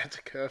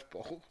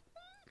curveball.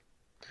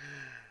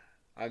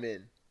 I'm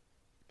in.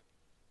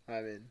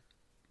 I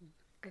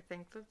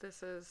think that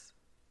this is.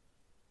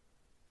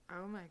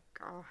 Oh my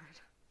god.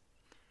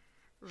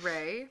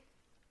 Ray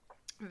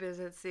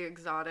visits the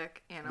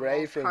exotic animal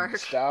Ray from park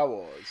Star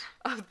Wars.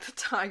 of the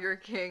Tiger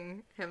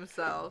King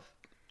himself,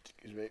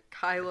 Excuse me.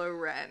 Kylo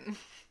Ren.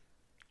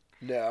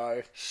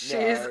 No.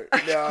 She's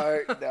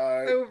No.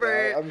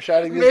 over I'm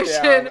shutting this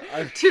mission down.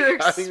 I'm to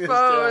shutting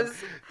expose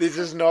this down. This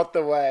is not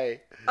the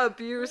way.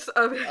 abuse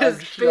of I'm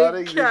his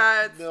shutting big this-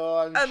 cats. No,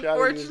 I'm shutting this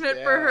Unfortunate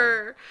for down.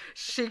 her,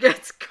 she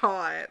gets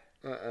caught.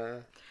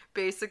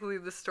 Basically,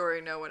 the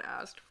story no one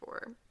asked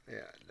for.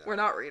 Yeah. No, We're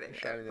not reading I'm it,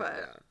 shutting but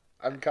down.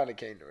 I'm kind of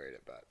keen to read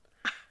it, but.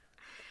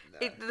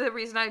 No. the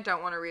reason I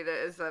don't want to read it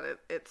is that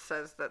it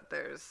says that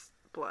there's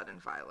blood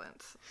and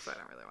violence, so I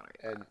don't really want to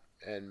read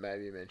And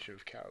maybe a mention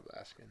of Carol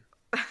Baskin.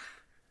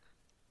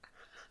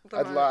 that.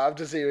 I'd love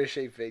to see where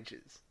she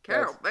features.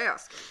 Carol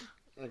Baskin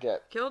Okay.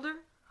 killed her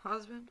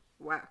husband,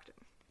 whacked him.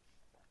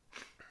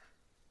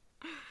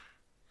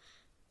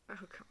 Oh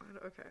god.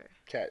 Okay.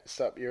 Okay,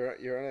 stop. You're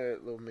on a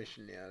little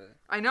mission now.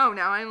 I know.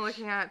 Now I'm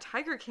looking at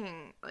Tiger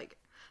King, like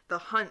the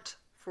hunt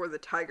for the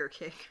Tiger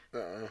King,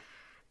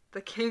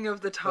 the king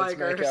of the Let's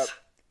tigers. make up.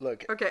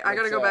 Look. Okay, I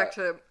gotta go back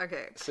to.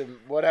 Okay. So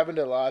what happened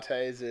to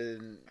lattes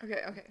and?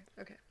 Okay.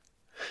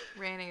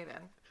 Reining it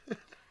in.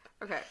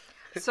 Okay.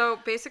 So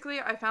basically,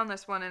 I found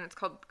this one, and it's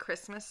called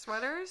Christmas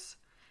Sweaters,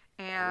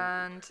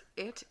 and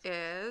it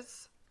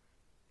is,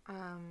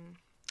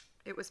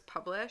 it was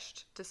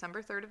published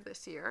December 3rd of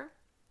this year,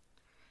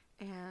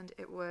 and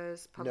it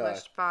was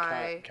published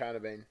by. Can't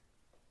have been.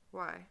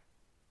 Why?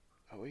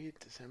 Are we at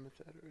December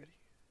 3rd already?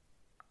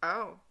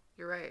 Oh,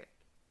 you're right.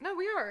 No,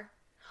 we are.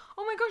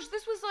 Oh my gosh,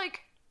 this was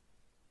like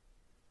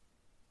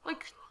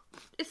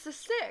it's the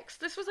 6th.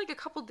 This was like a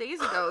couple days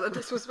ago that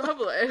this was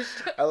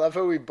published. I love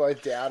how we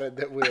both doubted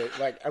that we're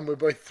and we're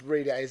both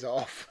 3 days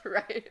off.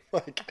 Right.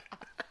 Like.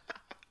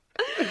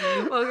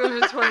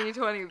 Welcome to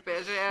 2020,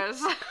 bitches.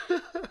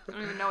 I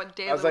don't even know what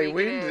day of the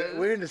week it is.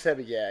 We're in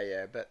December,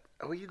 yeah, but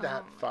are we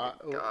that far?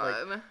 God. Like,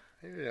 I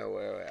don't even know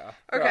where we are.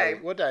 Okay.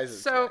 Right, what day is it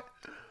So,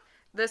 today?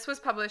 this was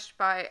published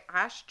by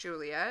Ash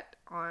Juliet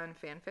on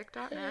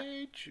fanfic.net.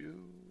 Hey,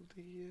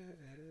 Juliet.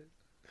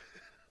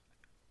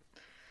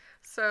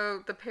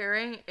 So, the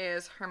pairing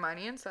is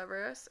Hermione and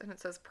Severus, and it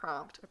says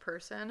prompt, a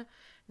person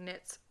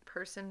knits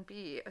person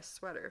B a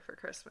sweater for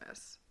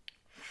Christmas.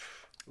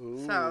 Ooh.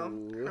 So,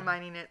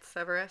 Hermione knits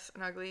Severus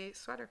an ugly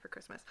sweater for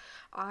Christmas.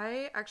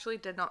 I actually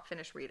did not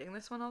finish reading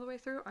this one all the way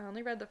through. I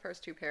only read the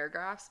first 2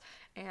 paragraphs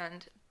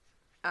and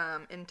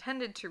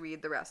intended to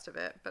read the rest of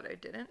it, but I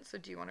didn't. So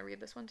do you want to read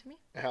this one to me?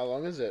 How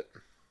long is it?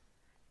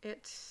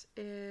 It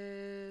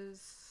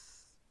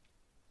is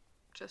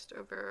just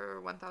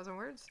over 1,000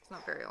 words. It's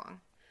not very long.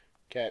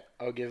 Okay,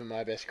 I'll give it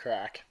my best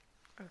crack.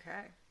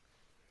 Okay.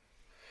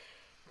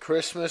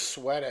 Christmas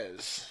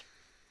sweaters.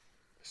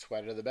 The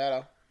sweater the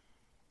better.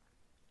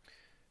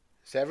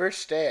 Severus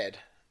stared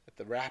at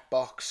the wrap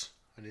box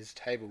on his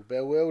table,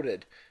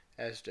 bewildered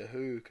as to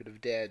who could have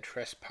dared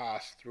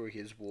trespass through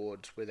his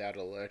wards without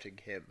alerting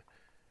him.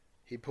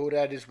 He pulled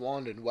out his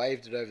wand and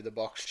waved it over the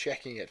box,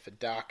 checking it for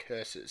dark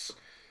curses.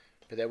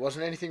 But there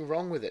wasn't anything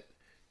wrong with it.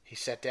 He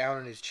sat down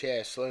in his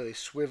chair, slowly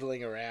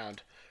swiveling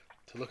around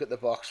to look at the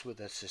box with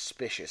a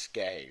suspicious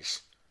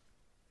gaze.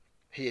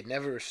 He had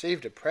never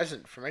received a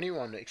present from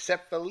anyone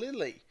except for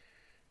Lily,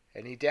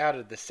 and he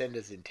doubted the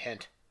sender's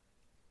intent.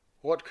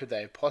 What could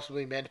they have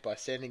possibly meant by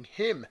sending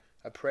him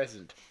a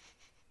present?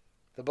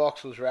 The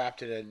box was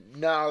wrapped in a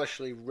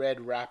gnarlishly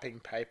red wrapping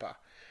paper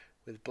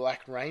with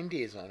black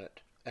reindeers on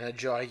it, and a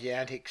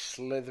gigantic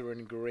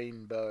Slytherin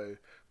green bow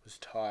was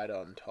tied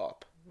on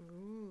top.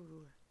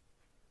 Ooh.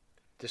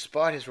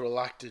 Despite his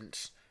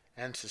reluctance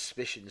and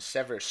suspicion,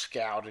 Severus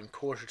scowled and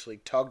cautiously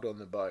tugged on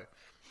the bow.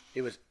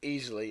 It was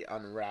easily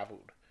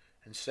unravelled,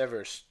 and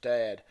Severus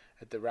stared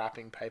at the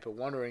wrapping paper,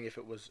 wondering if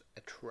it was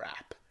a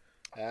trap.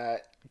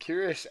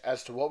 Curious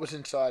as to what was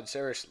inside,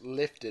 Severus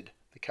lifted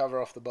the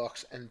cover off the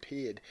box and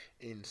peered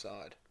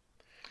inside.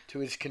 To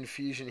his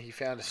confusion, he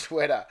found a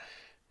sweater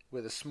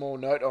with a small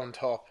note on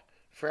top.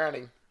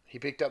 Frowning, he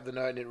picked up the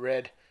note and it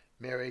read,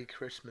 "Merry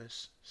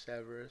Christmas,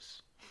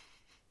 Severus."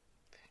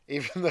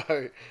 Even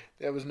though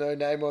there was no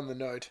name on the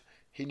note,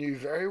 he knew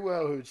very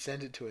well who had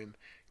sent it to him.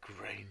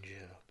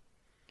 Granger.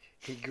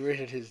 He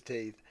gritted his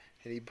teeth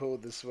and he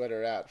pulled the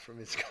sweater out from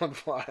his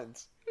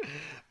confines.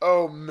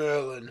 "Oh,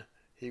 Merlin,"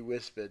 he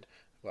whispered.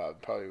 Well,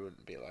 it probably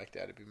wouldn't be like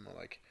that. It'd be more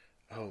like,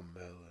 "Oh,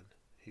 Merlin,"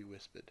 he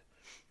whispered.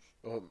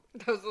 Or,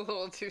 That was a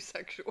little too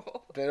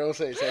sexual. but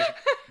also it says,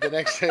 the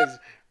next says,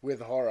 "with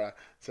horror."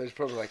 So it's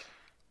probably like,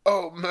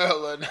 "Oh,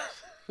 Merlin."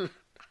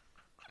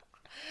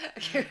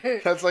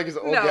 That's like his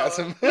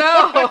orgasm.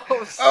 No.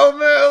 "Oh,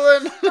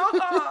 Merlin."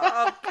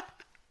 Stop.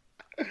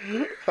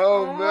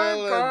 "Oh, my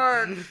Merlin."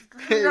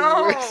 God. He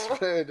No.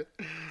 whispered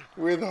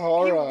with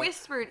horror.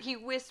 He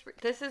whispered.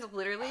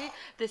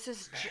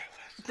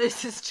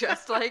 This is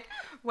just like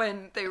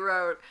when they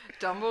wrote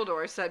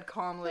Dumbledore said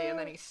calmly and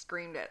then he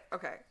screamed it.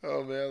 Okay.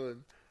 "Oh,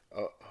 Merlin."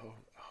 Oh, Merlin.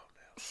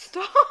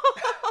 Stop.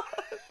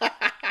 Oh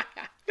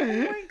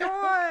my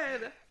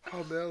God.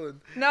 "Oh,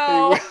 Merlin."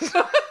 No. He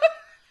whispered.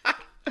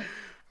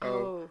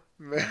 Oh,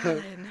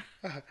 Merlin.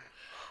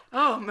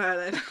 Oh,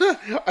 Merlin.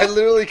 I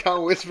literally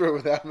can't whisper it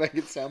without making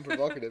it sound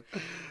provocative.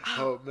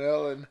 "Oh,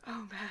 Merlin."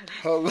 Oh,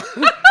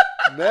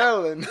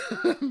 Merlin. "Oh,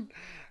 Merlin."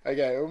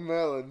 Okay, "Oh,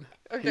 Merlin."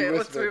 Okay,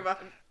 let's move on.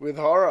 With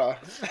horror.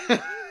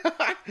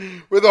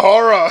 With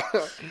horror.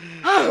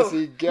 Oh, As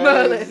he gazed.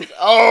 Merlin.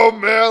 "Oh,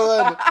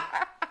 Merlin."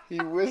 He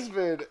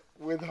whispered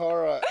with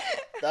horror.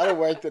 That'll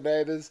wake the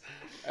neighbours.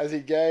 As he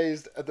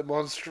gazed at the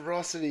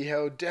monstrosity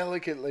held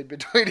delicately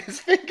between his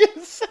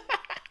fingers.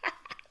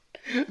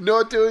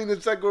 Not doing the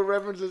sexual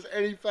references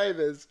any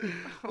favours.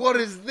 "What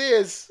is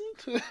this?"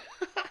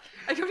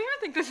 I don't even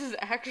think this is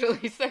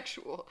actually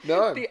sexual.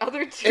 No. The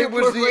other two It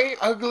was were the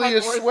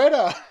ugliest had more-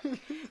 sweater.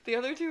 The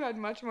other two had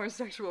much more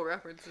sexual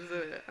references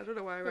in it. I don't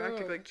know why we're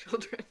acting like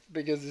children.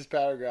 Because this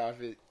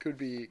paragraph, it could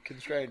be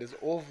constrained as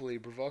awfully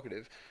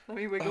provocative. Let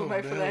me wiggle "Oh,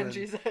 my Merlin,"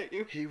 phalanges at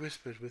you. he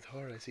whispered with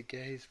horror as he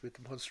gazed with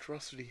the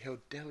monstrosity held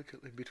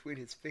delicately between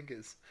his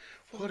fingers.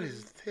 "What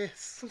is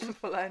this?"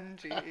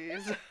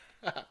 Phalanges.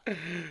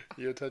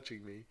 You're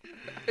touching me.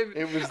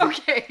 It was the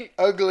Okay.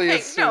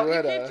 ugliest Hey, no, you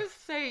sweater. can't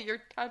just say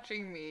you're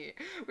touching me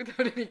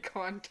without any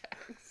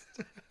context.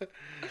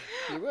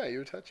 You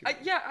were touching me.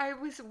 Yeah, I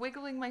was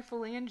wiggling my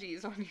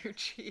phalanges on your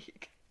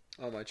cheek.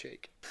 On my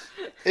cheek.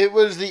 It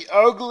was the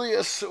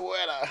ugliest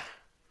sweater.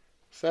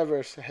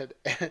 Severus had...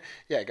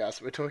 Yeah,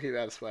 Gus, we're talking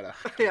about a sweater.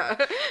 Yeah.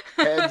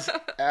 Heads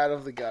out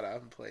of the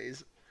gutter,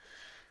 please.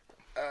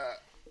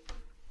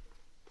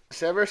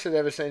 Severus had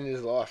never seen in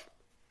his life.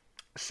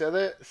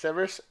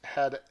 Severus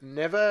had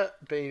never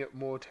been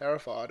more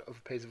terrified of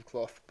a piece of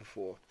cloth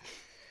before.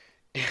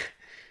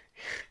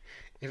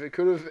 If it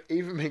could have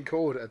even been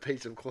called a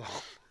piece of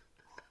cloth.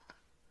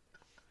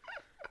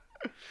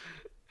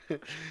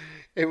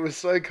 It was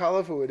so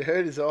colourful it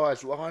hurt his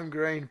eyes. Lime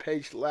green,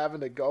 peach,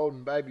 lavender,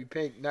 golden, baby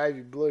pink,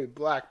 navy blue,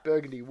 black,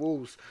 burgundy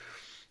wools.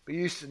 We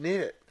used to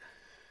knit it.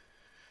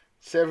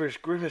 Severus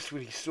grimaced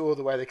when he saw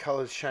the way the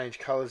colours changed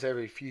colours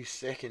every few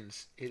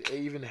seconds. It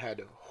even had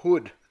a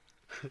hood.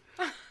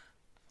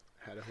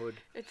 Had a hood.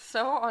 It's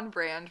so on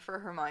brand for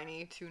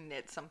Hermione to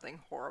knit something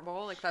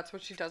horrible. Like, that's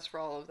what she does for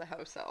all of the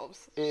house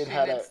elves. She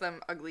knits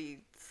them ugly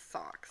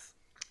socks.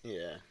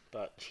 Yeah,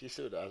 but she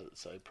still does it,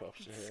 so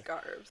props to her.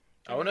 Scarves.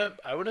 I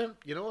wanna,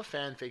 you know what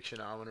fan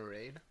fiction I wanna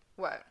read?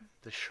 What?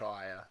 The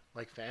Shire.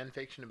 Like fan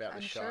fiction about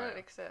the Shire. I'm sure it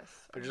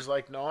exists. But just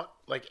like not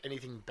like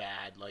anything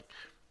bad, like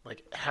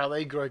how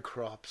they grow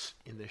crops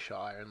in the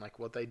Shire and like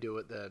what they do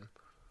at the,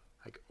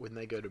 like when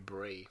they go to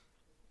Bree,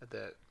 at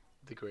the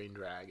Green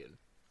Dragon.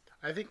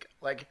 I think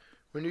like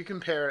when you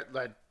compare it,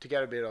 like to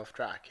get a bit off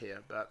track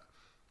here, but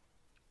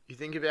you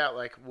think about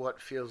like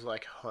what feels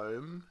like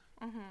home.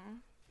 Mm-hmm.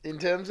 In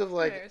terms of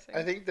like,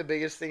 I think the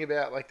biggest thing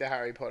about like the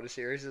Harry Potter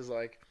series is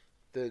like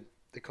the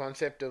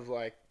concept of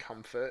like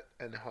comfort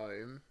and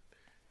home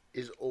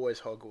is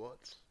always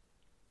Hogwarts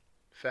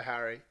for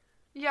Harry.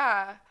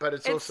 Yeah. But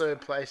it's also a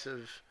place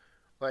of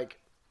like,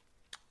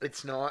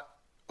 it's not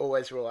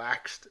always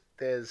relaxed.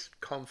 There's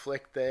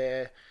conflict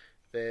there.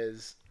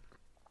 There's,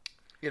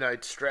 you know,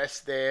 stress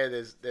there.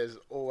 There's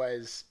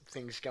always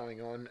things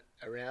going on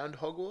around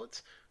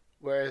Hogwarts.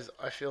 Whereas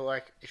I feel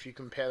like if you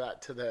compare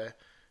that to the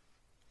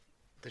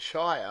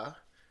Shire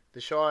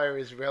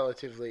is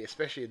relatively,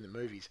 especially in the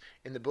movies.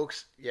 In the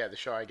books, yeah, the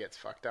Shire gets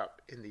fucked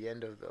up in the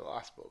end of the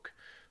last book.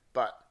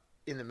 But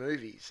in the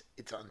movies,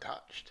 it's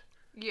untouched.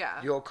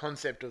 Yeah. Your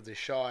concept of the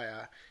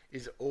Shire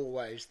is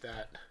always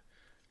that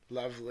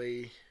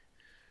lovely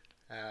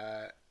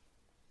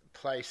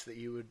place that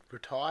you would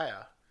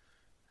retire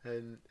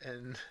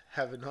and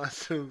have a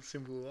nice little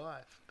simple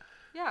life.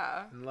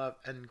 Yeah. And love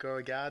and grow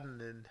a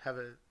garden and have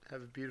a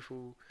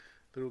beautiful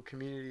little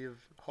community of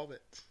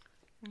hobbits.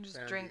 And just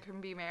drink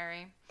and be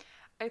merry.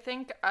 I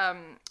think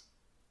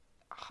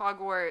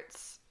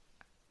Hogwarts,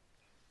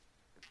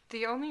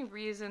 the only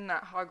reason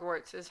that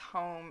Hogwarts is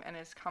home and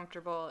is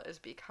comfortable is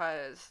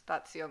because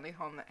that's the only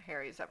home that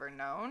Harry's ever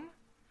known.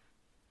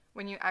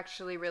 When you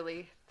actually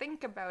really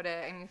think about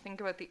it and you think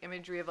about the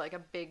imagery of like a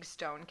big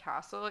stone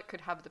castle, it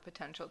could have the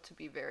potential to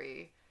be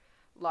very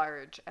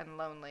large and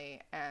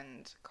lonely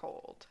and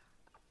cold.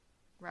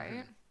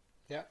 Right? Mm.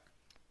 Yeah.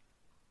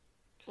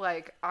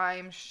 Like,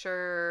 I'm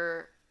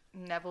sure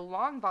Neville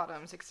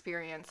Longbottom's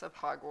experience of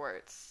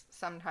Hogwarts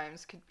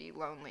sometimes could be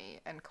lonely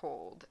and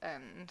cold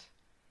and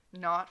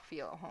not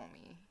feel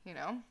homey, you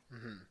know?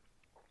 Mm-hmm.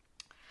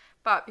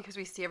 But because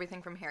we see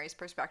everything from Harry's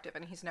perspective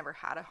and he's never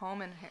had a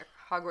home and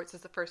Hogwarts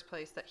is the first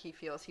place that he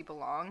feels he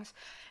belongs,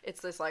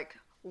 it's this, like,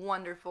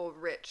 wonderful,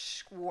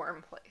 rich,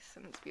 warm place,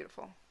 and it's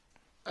beautiful.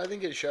 I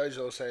think it shows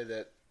also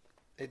that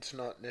it's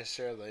not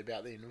necessarily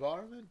about the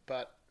environment,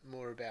 but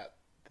more about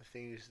the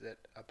things that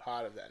are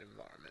part of that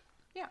environment.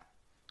 Yeah.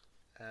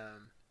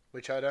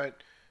 Which I don't,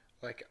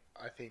 like,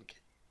 I think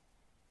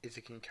is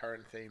a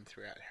concurrent theme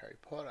throughout Harry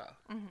Potter.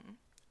 Mm-hmm.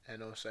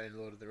 And also in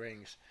Lord of the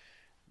Rings.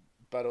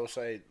 But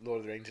also, Lord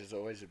of the Rings is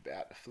always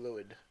about a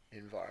fluid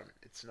environment.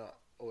 It's not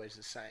always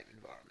the same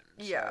environment.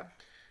 Yeah. So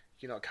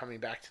you're not coming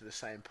back to the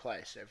same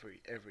place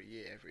every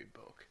year, every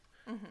book.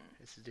 Mm-hmm.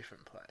 It's a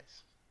different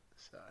place.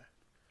 So.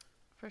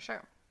 For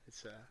sure.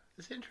 It's an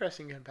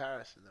interesting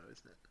comparison, though,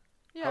 isn't it?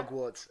 Yeah.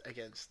 Hogwarts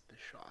against the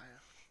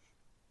Shire.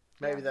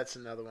 Maybe that's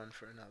another one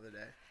for another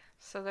day.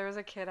 So there was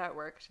a kid at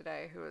work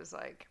today who was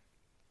like,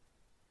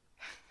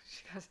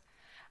 she goes,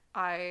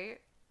 I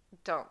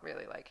don't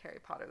really like Harry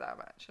Potter that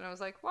much. And I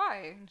was like,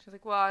 why? And she's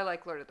like, well, I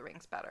like Lord of the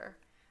Rings better.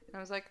 And I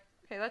was like,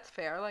 okay, that's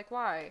fair. Like,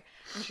 why?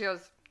 And she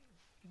goes,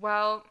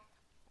 well,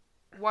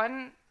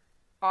 one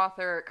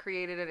author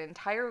created an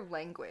entire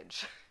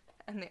language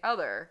and the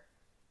other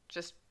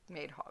just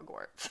made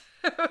Hogwarts.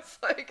 I was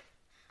like,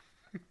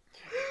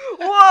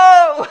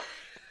 whoa!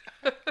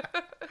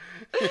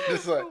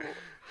 Just like,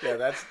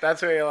 yeah,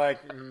 that's where you're like,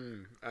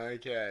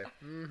 okay.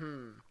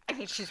 Mm-hmm. I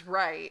mean, she's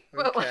right,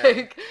 but Okay.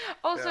 like,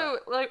 also,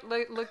 like,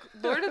 look,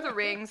 Lord of the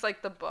Rings,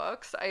 like the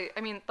books. I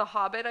mean, The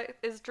Hobbit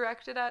is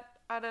directed at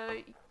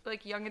a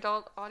like young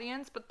adult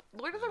audience, but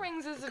Lord of the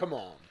Rings is Come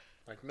on,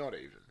 like not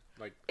even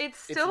like it's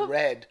still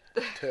read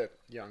to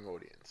young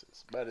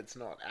audiences, but it's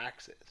not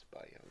accessed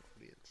by young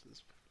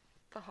audiences.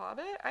 The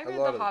Hobbit. I read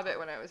lot The of Hobbit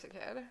when I was a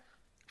kid.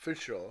 For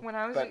sure. When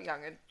I was a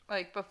young,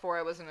 like before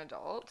I was an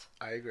adult.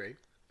 I agree.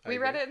 We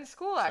read it in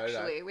school.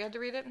 Actually, we had to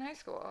read it in high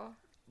school.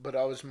 But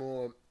I was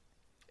more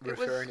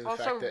referring to the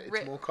fact that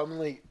it's more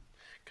commonly,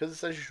 because it's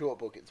such a short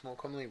book, it's more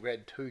commonly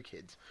read to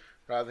kids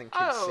rather than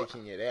kids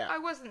seeking it out. I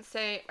wasn't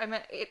saying, I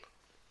meant it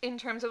in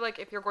terms of like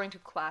if you're going to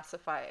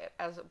classify it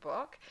as a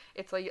book,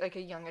 it's like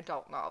a young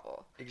adult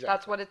novel. Exactly.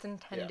 That's what its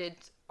intended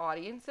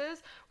audience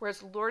is.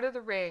 Whereas Lord of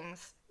the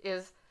Rings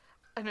is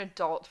an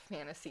adult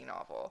fantasy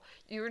novel.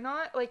 You're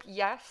not like,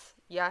 yes,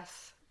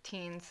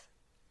 teens,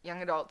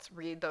 young adults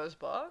read those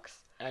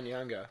books. And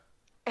younger.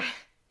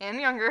 And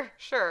younger,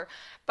 sure.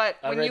 But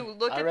I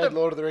read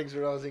Lord of the Rings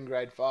when I was in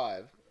grade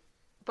 5.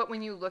 But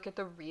when you look at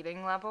the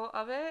reading level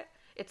of it,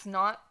 it's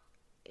not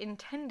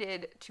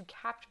intended to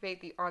captivate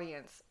the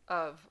audience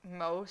of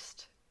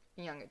most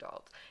young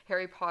adults.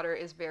 Harry Potter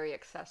is very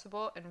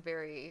accessible and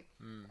very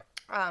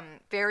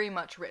very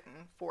much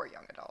written for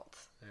young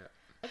adults. Yeah.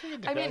 I think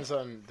it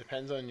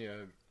depends on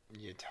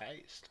your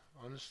taste,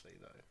 honestly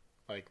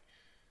though. Like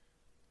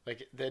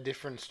they're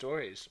different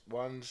stories.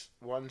 One's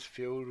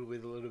filled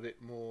with a little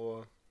bit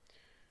more.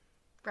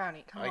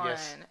 Brownie, come on.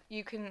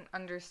 You can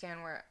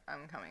understand where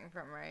I'm coming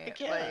from, right?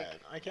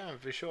 I can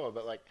for sure,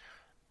 but like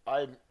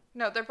they're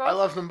both. I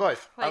love them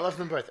both. I love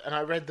them both, and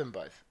I read them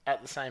both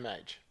at the same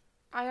age.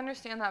 I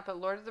understand that, but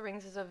Lord of the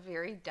Rings is a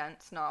very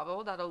dense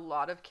novel that a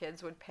lot of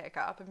kids would pick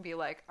up and be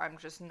like, I'm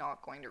just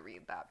not going to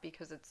read that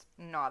because it's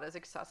not as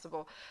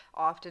accessible.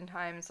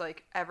 Oftentimes,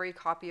 like, every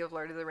copy of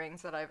Lord of the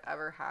Rings that I've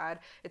ever had,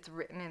 it's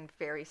written in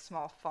very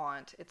small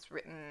font. It's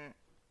written,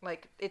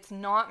 like, it's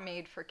not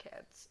made for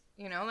kids.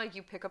 You know, like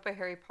you pick up a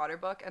Harry Potter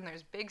book and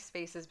there's big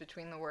spaces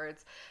between the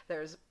words.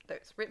 There's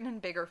written in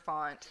bigger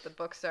font. The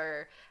books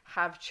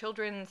have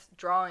children's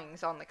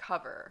drawings on the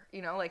cover.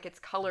 You know, like it's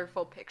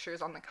colorful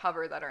pictures on the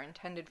cover that are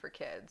intended for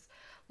kids.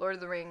 Lord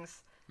of the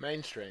Rings.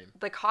 Mainstream.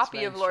 The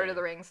copy of Lord of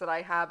the Rings that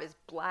I have is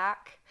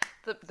black.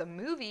 The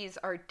movies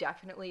are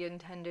definitely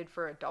intended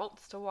for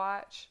adults to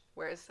watch,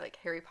 whereas like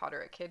Harry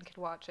Potter, a kid could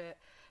watch it.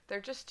 They're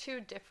just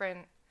two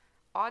different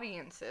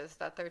audiences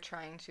that they're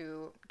trying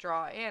to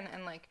draw in,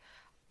 and like.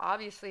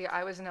 Obviously,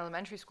 I was in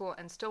elementary school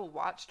and still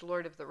watched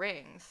Lord of the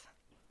Rings,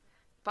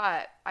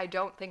 but I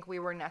don't think we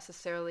were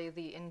necessarily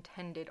the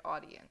intended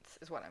audience,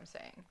 is what I'm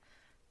saying.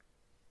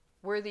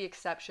 we're the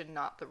exception,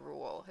 not the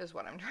rule, is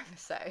what I'm trying to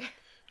say.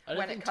 I don't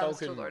When think it comes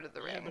Tolkien, to Lord of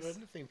the yeah, but I Rings.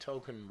 don't think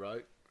Tolkien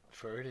wrote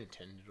for an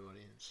intended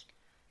audience.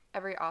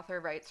 Every author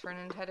writes for an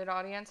intended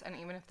audience, and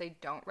even if they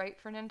don't write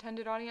for an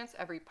intended audience,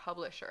 every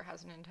publisher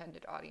has an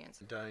intended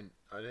audience.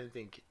 I don't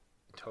think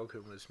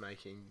Tolkien was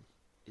making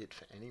it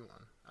for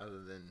anyone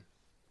other than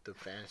the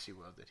fantasy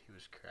world that he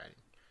was creating.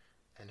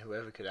 And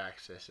whoever could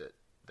access it,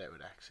 they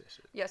would access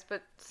it. Yes,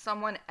 but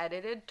someone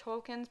edited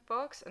Tolkien's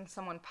books and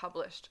someone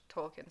published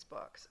Tolkien's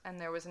books, and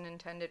there was an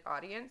intended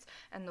audience,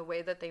 and the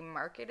way that they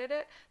marketed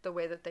it, the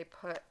way that they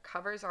put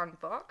covers on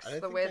books,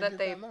 the way that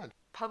they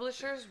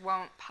publishers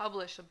won't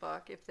publish a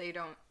book if they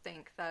don't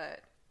think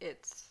that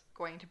it's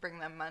going to bring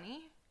them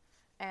money,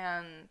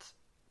 and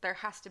there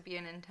has to be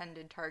an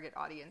intended target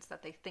audience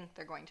that they think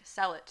they're going to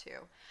sell it to.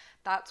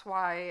 That's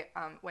why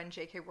when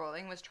J.K.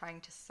 Rowling was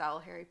trying to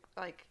sell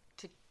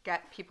to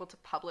get people to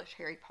publish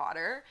Harry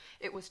Potter,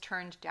 it was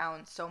turned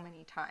down so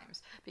many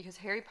times because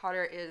Harry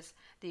Potter is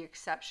the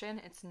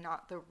exception, it's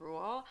not the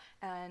rule,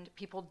 and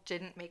people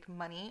didn't make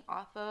money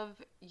off of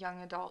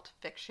young adult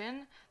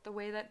fiction the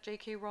way that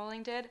J.K.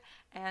 Rowling did.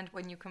 And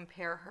when you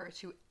compare her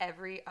to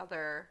every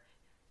other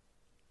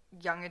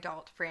young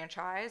adult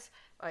franchise,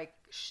 like,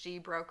 she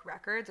broke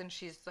records, and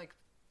she's like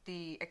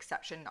the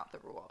exception, not the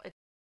rule.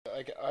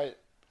 I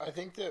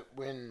think that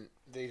when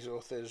these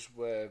authors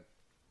were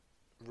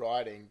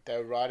writing, they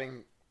were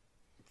writing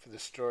for the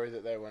story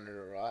that they wanted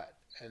to write,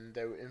 and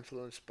they were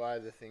influenced by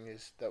the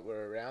things that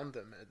were around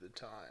them at the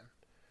time.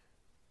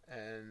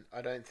 And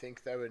I don't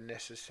think they were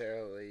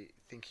necessarily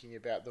thinking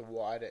about the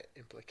wider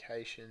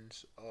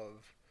implications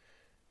of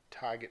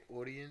target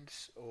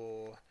audience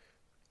or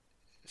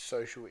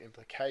social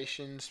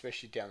implications,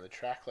 especially down the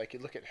track. Like, you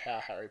look at how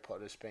Harry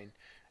Potter's been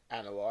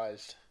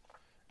analysed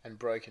and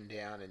broken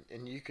down,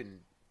 and you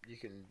can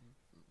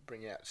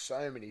bring out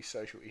so many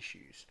social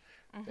issues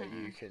that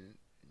you can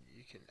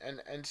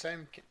and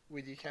same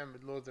with you can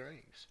with Lord of the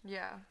Rings.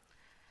 Yeah.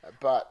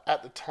 But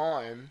at the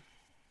time,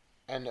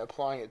 and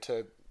applying it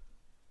to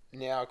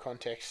now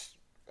context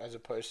as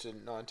opposed to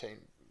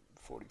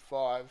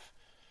 1945,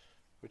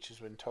 which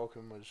is when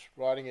Tolkien was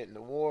writing it in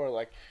the war,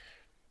 like,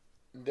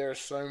 there are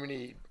so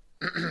many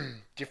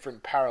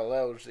different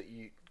parallels that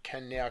you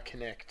can now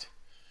connect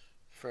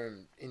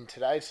from in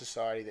today's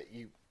society that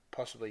you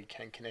possibly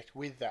can connect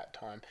with that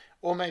time,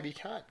 or maybe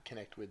can't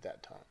connect with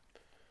that time.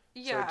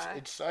 Yeah. So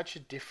it's such a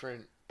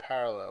different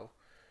parallel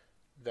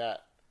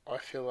that I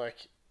feel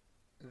like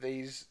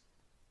the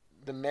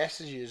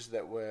messages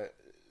that were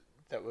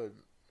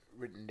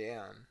written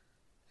down,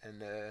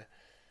 and the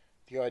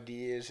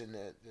ideas and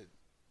the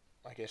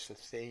I guess the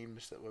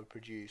themes that were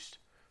produced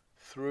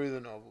through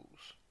the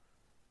novels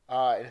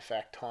are in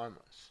fact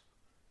timeless,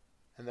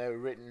 and they were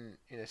written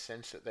in a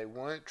sense that they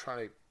weren't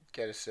trying to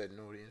get a certain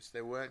audience,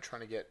 they weren't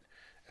trying to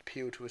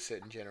appeal to a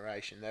certain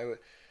generation.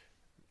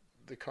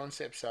 The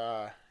concepts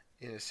are,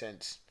 in a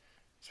sense,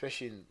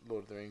 especially in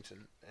Lord of the Rings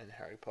and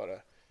Harry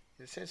Potter,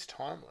 in a sense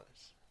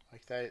timeless.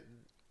 Like, they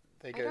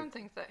go... I don't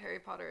think that Harry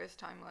Potter is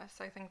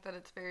timeless. I think that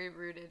it's very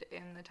rooted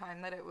in the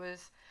time that it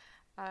was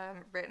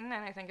written,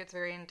 and I think it's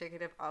very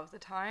indicative of the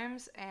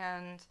times,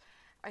 and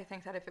I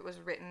think that if it was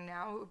written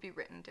now, it would be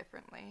written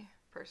differently,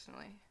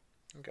 personally.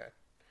 Okay.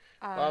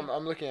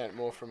 I'm looking at it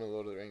more from a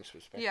Lord of the Rings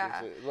perspective.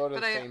 Yeah, a lot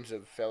of themes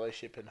of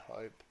fellowship and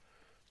hope.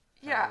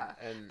 Yeah,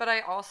 but I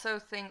also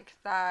think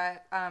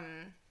that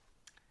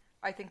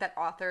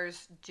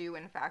authors do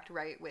in fact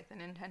write with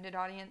an intended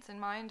audience in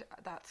mind.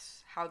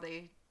 That's how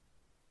they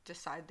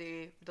decide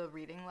the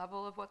reading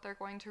level of what they're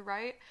going to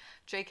write.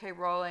 J.K.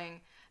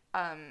 Rowling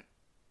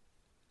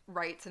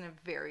writes in a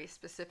very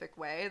specific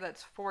way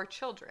that's for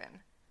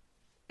children.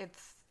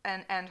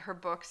 And her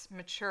books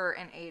mature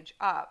and age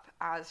up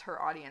as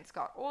her audience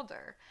got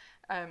older.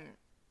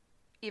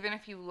 Even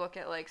if you look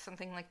at like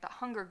something like The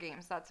Hunger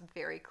Games, that's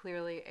very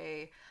clearly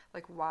a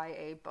like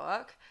YA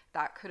book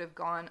that could have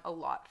gone a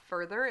lot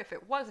further if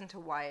it wasn't a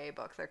YA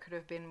book. There could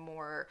have been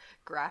more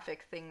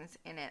graphic things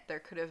in it. There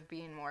could have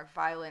been more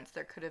violence.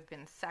 There could have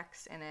been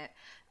sex in it.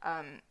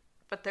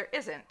 But there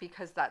isn't,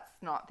 because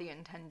that's not the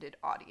intended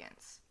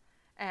audience.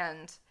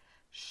 And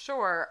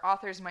sure,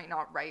 authors might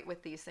not write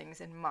with these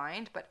things in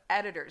mind, but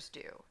editors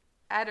do.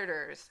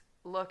 Editors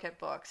look at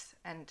books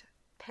and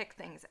pick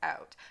things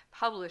out.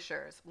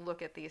 Publishers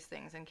look at these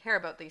things and care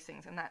about these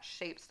things, and that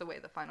shapes the way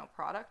the final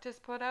product is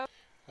put out.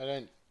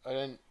 I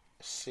don't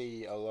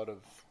see a lot of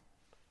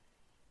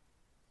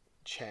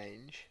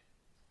change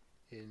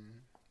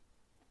in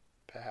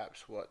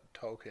perhaps what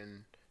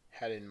Tolkien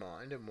had in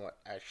mind and what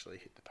actually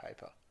hit the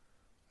paper.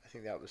 I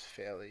think that was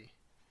fairly...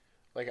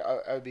 Like,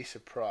 I would be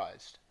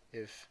surprised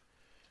if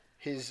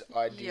his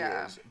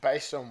ideas,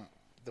 based on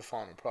the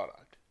final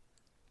product.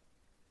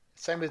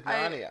 Same with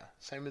Narnia.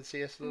 Same with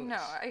C.S. Lewis. No,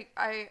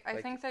 I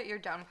think that you're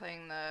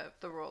downplaying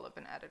the role of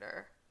an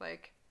editor.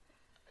 Like,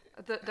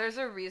 there's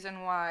a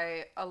reason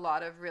why a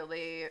lot of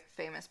really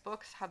famous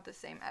books have the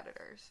same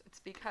editors. It's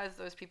because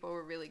those people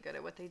were really good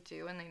at what they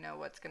do, and they know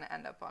what's going to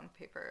end up on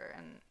paper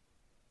and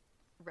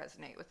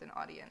resonate with an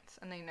audience,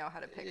 and they know how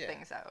to pick Yeah.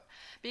 things out.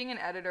 Being an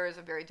editor is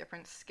a very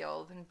different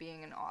skill than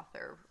being an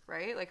author,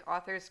 right? Like,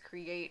 authors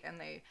create and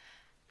they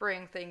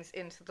bring things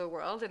into the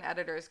world, and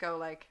editors go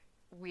like,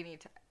 we need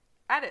to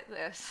edit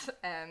this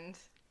and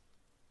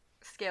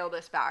scale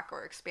this back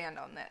or expand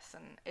on this,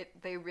 and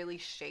they really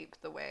shape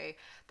the way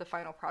the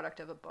final product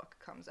of a book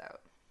comes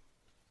out.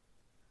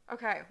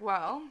 Okay,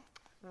 well,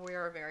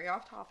 we're very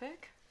off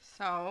topic,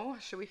 so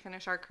should we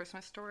finish our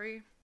Christmas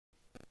story?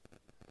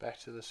 Back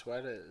to the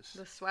sweaters.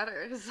 The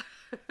sweaters.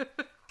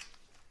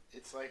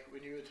 It's like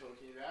when you were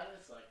talking about it,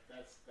 it's like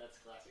that's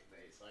classic me.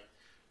 It's like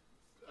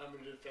I'm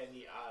going to defend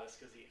the artist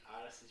because the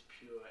artist is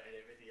pure and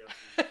everything else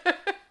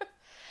is...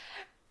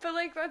 But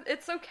like,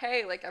 it's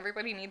okay. Like,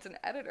 everybody needs an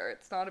editor.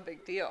 It's not a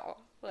big deal.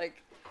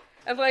 Like,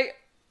 and like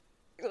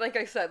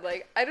I said,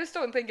 like, I just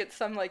don't think it's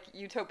some like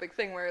utopic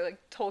thing where like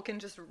Tolkien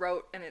just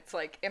wrote and it's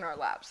like in our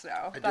laps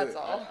now. That's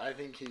all. I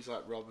think he's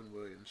like Robin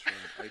Williams from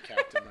Oh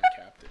Captain, My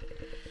Captain.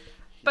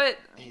 But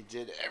he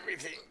did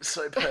everything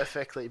so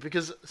perfectly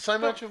because so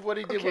much of what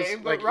he did was okay,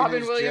 like Robin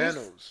in his Williams-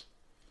 journals.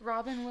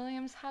 Robin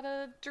Williams had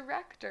a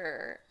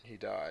director. He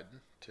died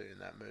too in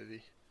that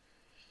movie,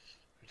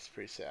 which is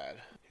pretty sad.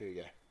 Here we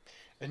go.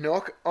 A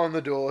knock on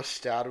the door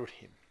startled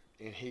him,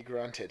 and he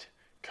grunted,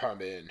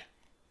 "Come in."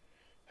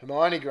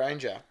 Hermione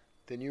Granger,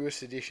 the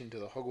newest addition to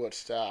the Hogwarts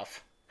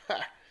staff,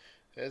 ha,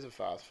 there's a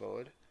fast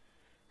forward,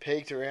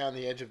 peeked around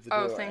the edge of the door.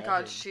 Oh, thank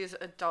God, she's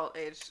adult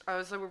aged. I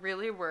was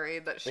really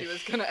worried that she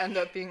was going to end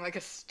up being like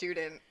a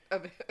student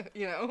of,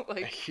 you know, A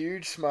like...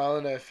 huge smile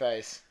on her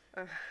face.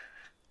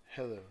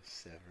 Hello,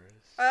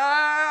 Severus.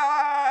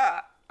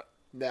 Ah!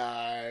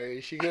 No,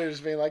 she could have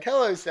just been like,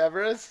 "Hello,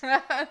 Severus."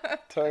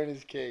 Tone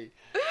is key.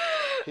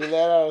 He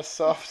let out a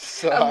soft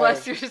sigh.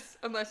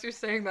 Unless you're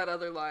saying that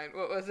other line.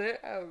 What was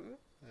it?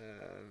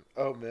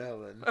 Oh,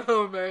 Merlin.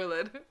 Oh,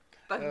 Marilyn.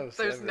 Oh,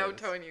 There's no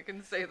Severus. tone you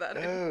can say that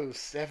in. Oh,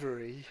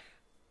 Severy.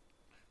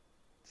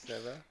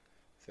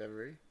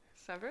 Severy.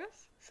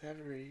 Severus?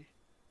 Severy.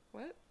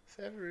 What?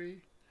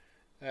 Severy.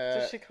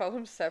 Did she call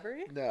him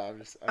Severy? No,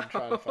 I'm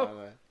trying to find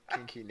a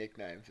kinky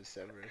nickname for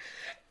Severus.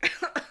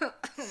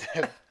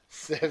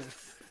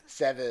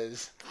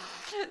 Severs.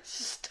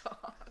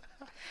 Stop.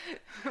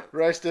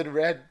 Roasted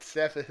red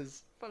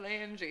Severs.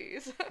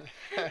 Phalanges.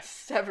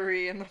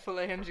 Severy and the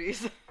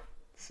phalanges.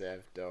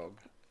 Sev dog.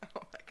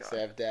 Oh my God.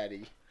 Sev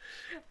daddy.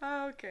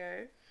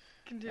 Okay.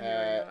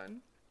 Continuing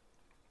on.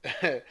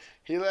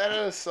 He let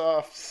out a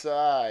soft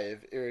sigh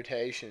of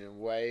irritation and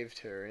waved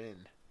her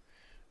in.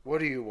 "What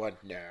do you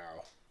want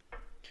now?"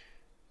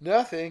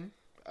 "Nothing.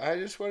 I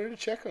just wanted to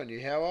check on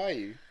you. How are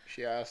you?"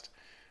 she asked.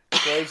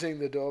 Closing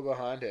the door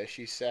behind her,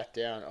 she sat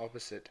down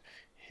opposite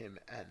him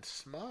and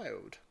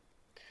smiled.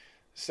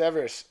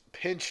 Severus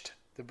pinched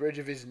the bridge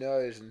of his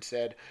nose and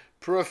said,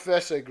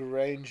 "Professor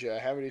Granger,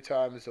 how many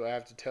times do I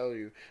have to tell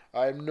you?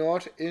 I am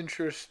not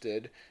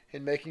interested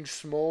in making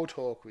small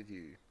talk with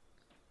you."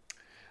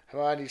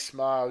 Hermione's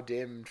smile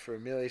dimmed for a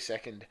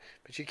millisecond,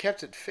 but she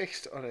kept it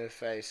fixed on her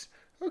face.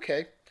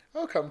 "Okay,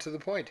 I'll come to the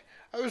point.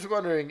 I was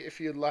wondering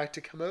if you'd like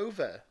to come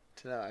over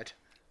tonight.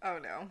 Oh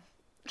no.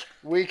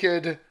 We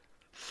could...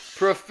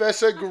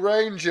 Professor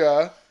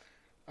Granger,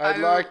 I'd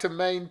like to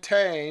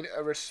maintain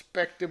a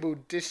respectable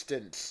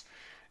distance,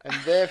 and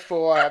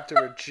therefore I have to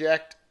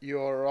reject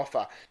your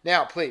offer.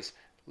 Now, please,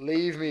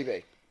 leave me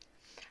be."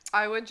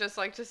 I would just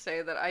like to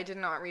say that I did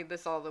not read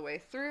this all the way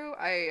through.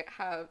 I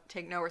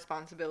take no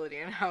responsibility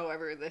in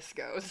however this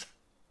goes.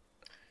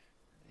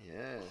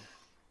 Yeah.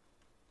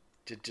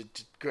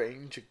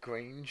 Granger.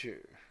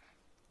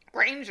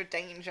 Granger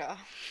danger.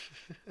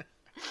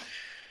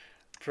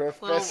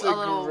 Professor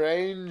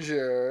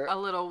Granger, A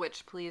little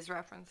Witch Please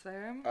reference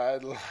there.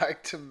 I'd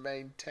like to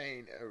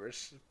maintain a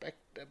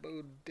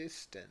respectable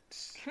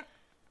distance.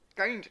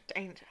 Granger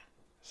danger.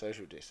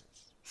 Social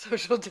distance.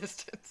 Social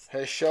distance.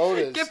 Her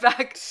shoulders... Get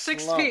back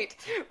 6 slumped. feet.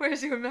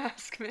 Where's your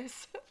mask,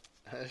 miss?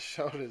 Her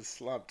shoulders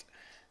slumped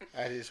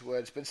at his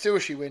words, but still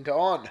she went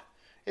on.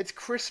 "It's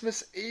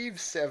Christmas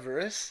Eve,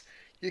 Severus.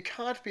 You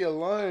can't be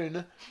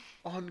alone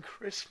on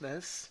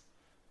Christmas."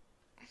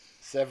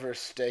 Severus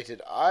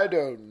stated, "I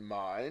don't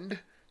mind.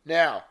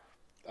 Now,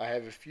 I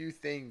have a few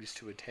things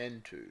to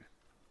attend to."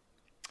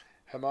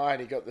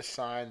 Hermione got the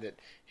sign that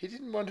he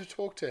didn't want to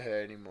talk to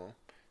her anymore,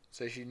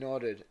 so she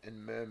nodded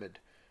and murmured,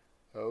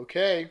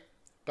 "Okay,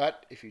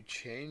 but if you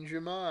change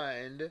your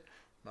mind,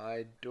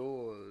 my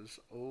door's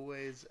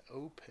always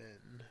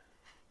open."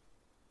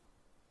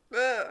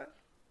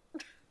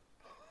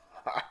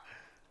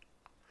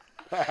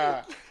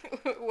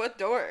 What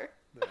door?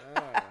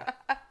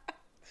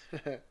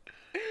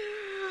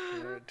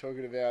 We're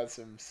talking about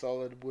some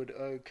solid wood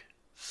oak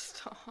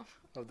Stop.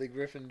 of the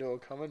Gryffindor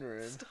common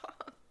room.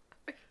 Stop.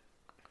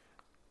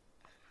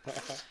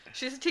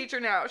 She's a teacher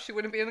now. She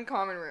wouldn't be in the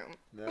common room.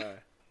 No.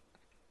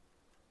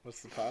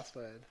 What's the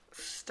password?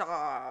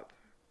 Stop.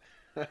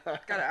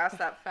 Gotta ask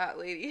that fat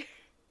lady.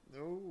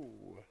 No.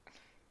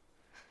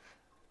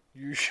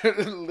 You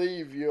shouldn't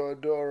leave your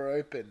door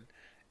open.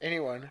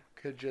 Anyone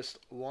could just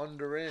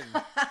wander in.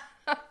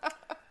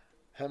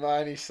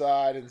 Hermione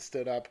sighed and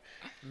stood up.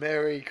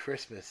 Merry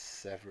Christmas,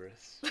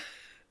 Severus.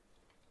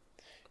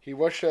 He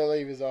watched her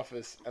leave his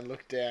office and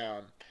looked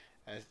down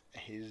at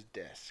his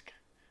desk.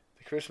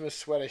 The Christmas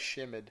sweater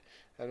shimmered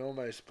and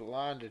almost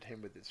blinded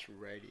him with its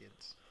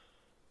radiance.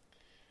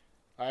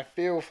 I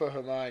feel for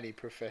Hermione,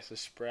 Professor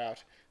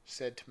Sprout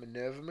said to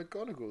Minerva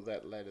McGonagall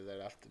later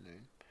that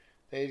afternoon.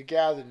 They had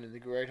gathered in the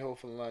Great Hall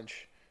for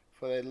lunch,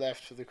 for they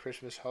left for the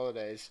Christmas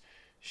holidays.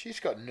 She's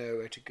got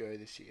nowhere to go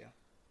this year.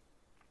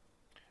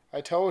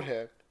 I told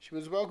her she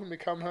was welcome to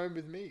come home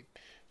with me,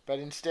 but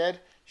instead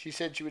she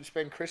said she would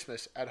spend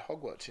Christmas at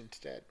Hogwarts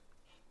instead.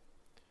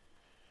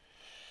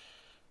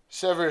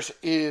 Severus'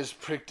 ears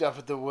pricked up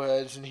at the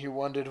words, and he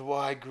wondered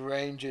why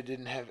Granger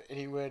didn't have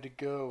anywhere to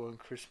go on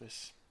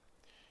Christmas.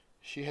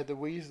 She had the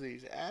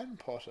Weasleys and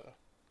Potter,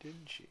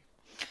 didn't she?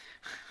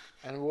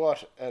 And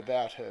what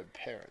about her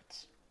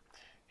parents?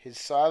 His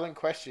silent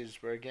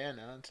questions were again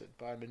answered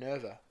by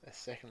Minerva a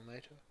second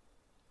later.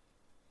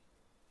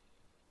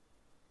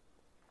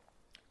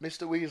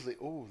 Mr. Weasley,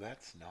 oh,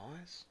 that's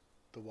nice.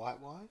 The white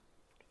wine?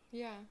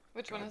 Yeah.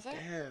 Which one is it?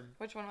 Damn.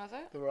 Which one was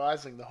it? The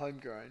Riesling, the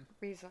homegrown.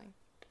 Riesling.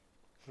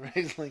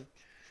 Riesling.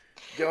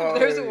 Go.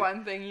 There's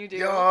one thing you do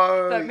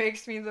that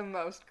makes me the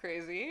most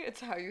crazy. It's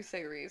how you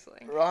say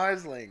Riesling.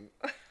 Riesling,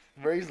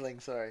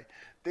 sorry.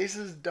 This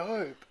is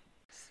dope.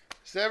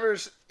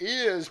 Severus'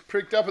 ears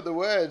pricked up at the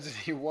words and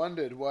he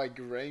wondered why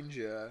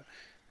Granger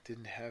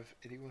didn't have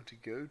anyone to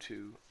go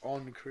to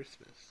on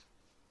Christmas.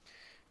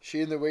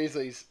 She and the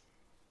Weasleys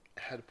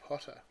had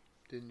Potter,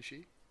 didn't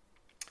she?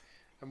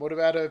 And what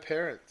about her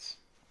parents?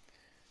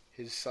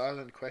 His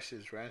silent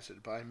questions were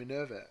answered by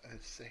Minerva a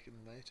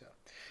second later.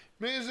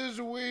 Mrs.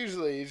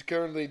 Weasley is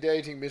currently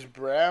dating Miss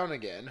Brown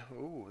again.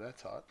 Ooh,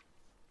 that's hot.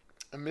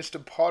 And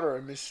Mr. Potter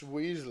and Miss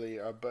Weasley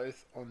are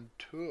both on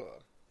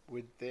tour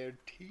with their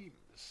teams.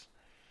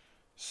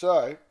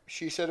 So,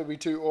 she said it would be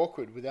too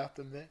awkward without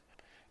them there.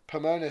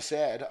 Pomona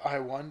said, I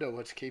wonder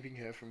what's keeping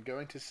her from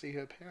going to see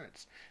her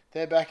parents.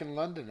 They're back in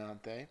London,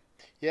 aren't they?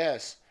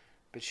 Yes,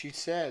 but she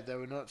said they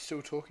were not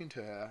still talking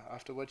to her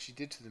after what she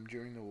did to them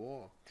during the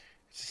war.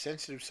 It's a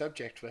sensitive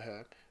subject for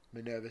her,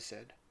 Minerva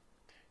said,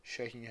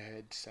 shaking her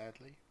head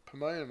sadly.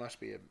 Pomona must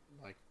be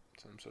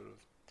some sort of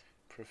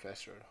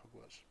professor at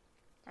Hogwarts.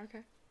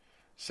 Okay.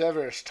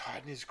 Severus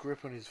tightened his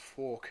grip on his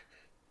fork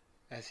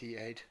as he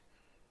ate.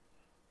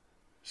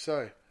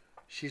 So,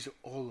 she's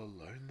all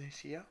alone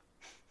this year?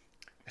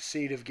 A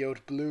seed of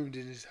guilt bloomed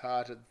in his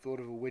heart at the thought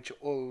of a witch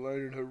all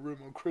alone in her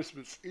room on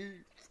Christmas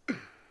Eve.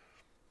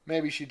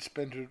 Maybe she'd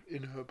spend it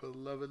in her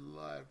beloved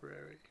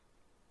library.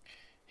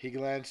 He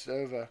glanced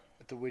over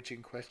at the witch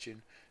in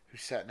question, who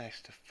sat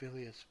next to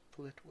Phileas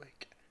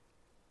Flitwick.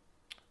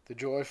 The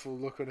joyful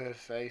look on her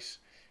face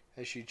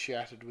as she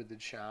chatted with the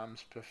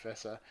charms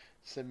professor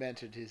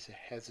cemented his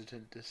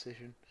hesitant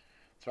decision.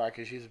 It's right,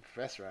 because she's a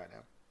professor right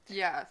now.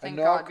 Yeah, thank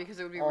God, because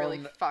it would be really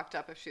fucked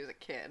up if she was a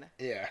kid.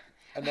 Yeah.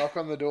 A knock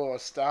on the door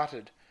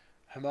started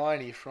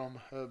Hermione from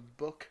her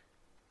book.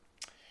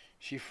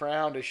 She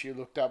frowned as she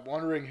looked up,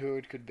 wondering who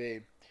it could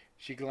be.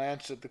 She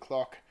glanced at the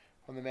clock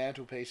on the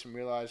mantelpiece and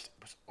realized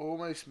it was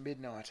almost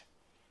midnight.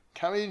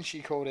 Come in,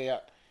 she called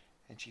out,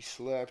 and she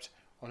slurped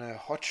on her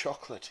hot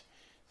chocolate,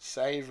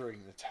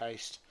 savouring the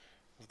taste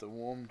of the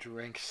warm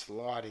drink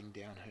sliding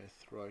down her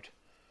throat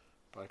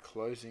by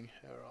closing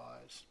her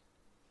eyes.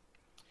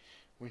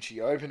 When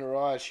she opened her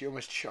eyes, she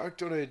almost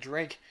choked on her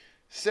drink.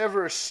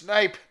 Severus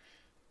Snape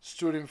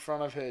stood in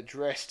front of her,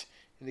 dressed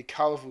in the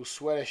colourful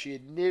sweater she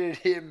had knitted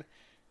him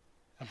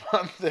a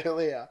month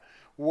earlier.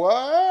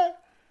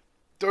 What?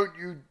 Don't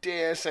you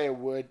dare say a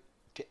word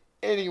to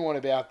anyone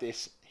about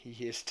this, he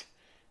hissed,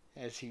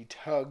 as he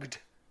tugged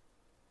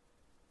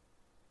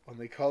on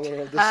the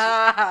collar of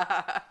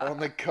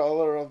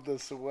the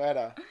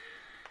sweater.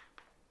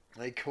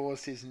 They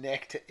caused his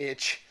neck to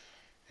itch,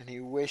 and he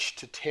wished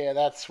to tear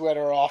that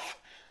sweater off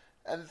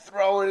and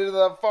throw it into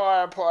the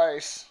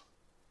fireplace.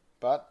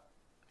 But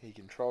he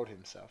controlled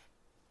himself.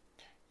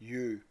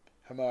 You,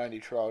 Hermione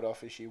trailed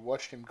off as she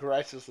watched him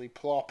graciously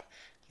plop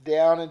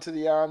down into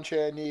the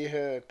armchair near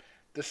her,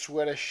 the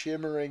sweater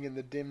shimmering in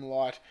the dim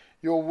light.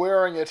 You're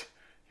wearing it.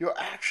 You're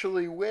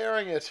actually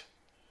wearing it.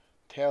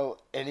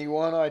 Tell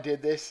anyone I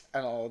did this,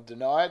 and I'll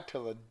deny it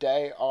till the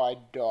day I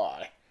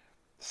die,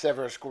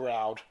 Severus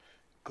growled,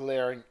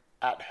 glaring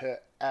at her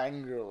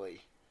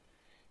angrily.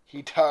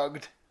 He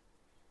tugged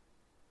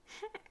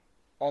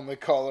on the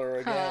collar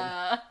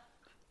again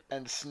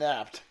and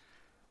snapped.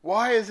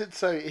 Why is it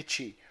so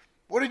itchy?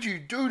 What did you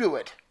do to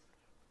it?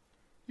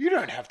 You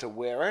don't have to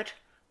wear it,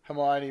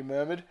 Hermione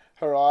murmured,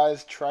 her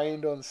eyes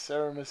trained on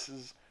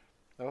Ceramis's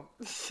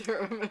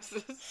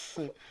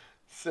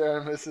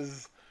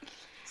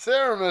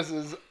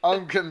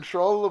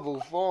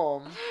uncontrollable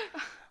form.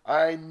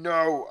 I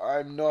know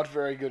I'm not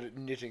very good at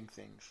knitting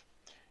things.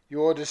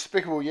 You're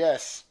despicable,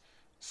 yes.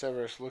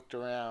 Severus looked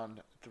around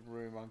at the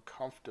room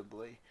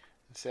uncomfortably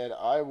and said,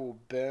 I will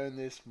burn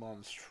this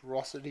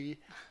monstrosity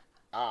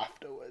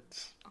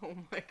afterwards. Oh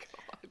my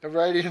God. A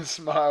radiant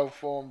smile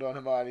formed on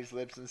Hermione's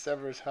lips, and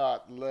Severus'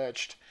 heart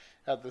lurched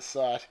at the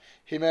sight.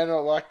 He may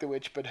not like the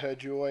witch, but her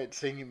joy at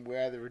seeing him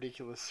wear the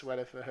ridiculous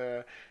sweater for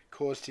her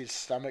caused his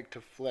stomach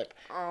to flip.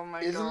 Oh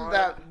my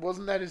God.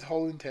 Wasn't that his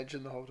whole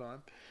intention the whole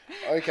time?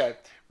 Okay.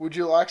 Would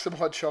you like some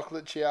hot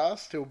chocolate, she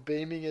asked, still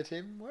beaming at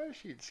him. Why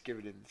she'd just give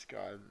it in this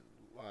guy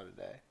light of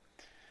day.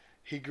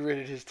 He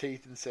gritted his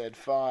teeth and said,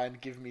 "Fine,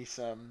 give me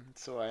some,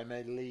 so I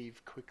may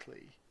leave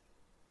quickly."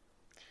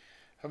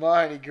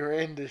 Hermione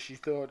grinned as she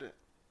thought,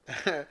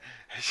 as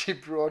she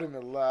brought him a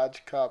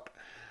large cup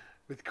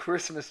with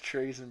Christmas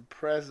trees and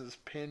presents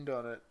pinned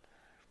on it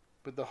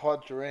with the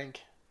hot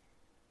drink.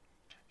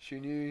 She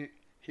knew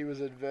he was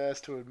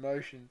adverse to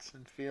emotions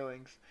and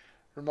feelings,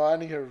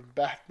 reminding her of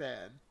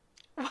Batman.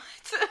 What?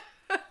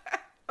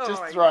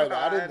 Just throw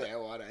that in there,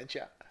 why don't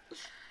you?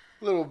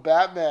 Little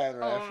Batman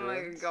reference. Oh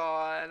my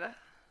god.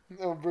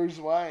 Little Bruce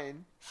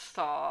Wayne.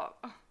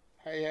 Stop.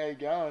 Hey, how you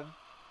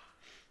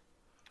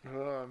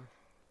going?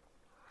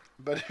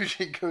 But if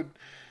she could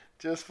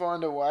just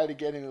find a way to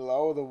get him to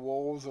lower the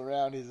walls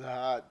around his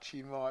heart,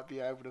 she might be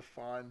able to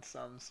find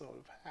some sort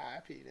of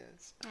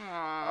happiness.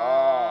 Aww.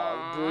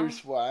 Oh,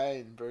 Bruce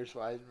Wayne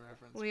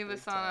reference. Leave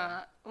us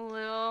on a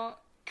little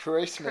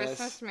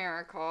Christmas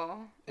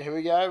miracle. Here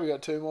we go. We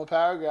got 2 more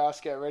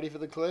paragraphs. Get ready for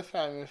the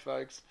cliffhanger,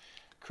 folks.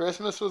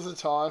 Christmas was a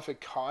time for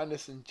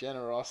kindness and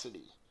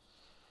generosity.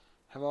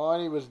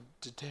 Hermione was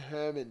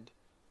determined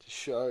to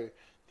show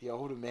the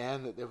older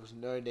man that there was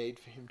no need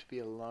for him to be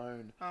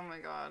alone. Oh my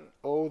god.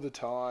 All the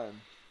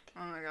time.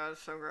 Oh my god,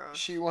 it's so gross.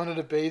 She wanted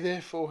to be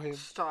there for him.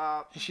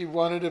 Stop. She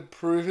wanted to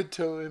prove it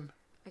to him.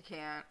 I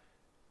can't.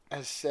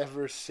 As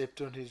Severus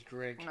sipped on his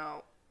drink.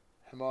 No.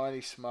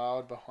 Hermione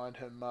smiled behind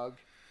her mug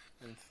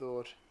and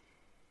thought,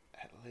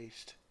 at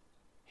least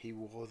he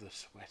wore the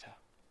sweater.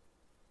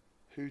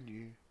 Who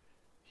knew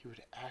he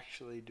would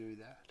actually do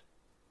that?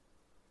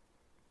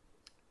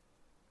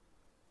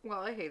 Well,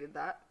 I hated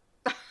that.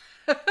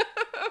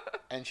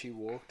 And she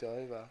walked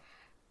over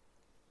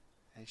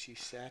and she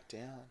sat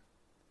down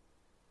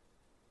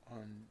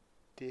on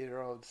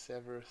dear old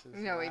Severus's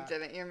No, lap. he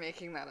didn't. You're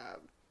making that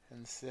up.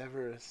 And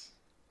Severus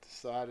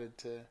decided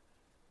to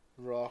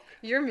rock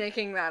You're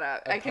making that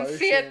up. A I can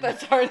see it. potion.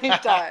 That's already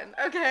done.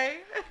 Okay.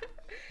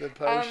 the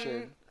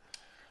potion.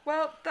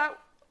 Well, that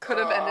could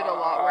have ended a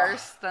lot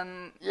worse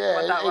than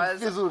what that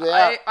was. It fizzled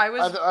out.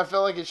 I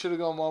felt like it should have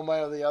gone one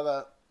way or the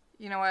other.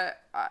 You know what?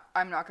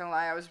 I'm not going to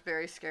lie. I was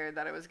very scared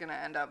that it was going to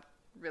end up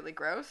really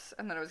gross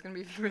and that I was going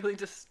to be really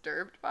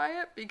disturbed by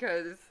it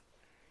because,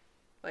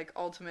 like,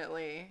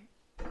 ultimately...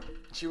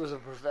 She was a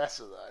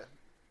professor, though.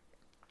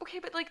 Okay,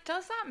 but, like,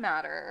 does that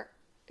matter?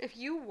 If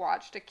you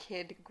watched a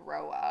kid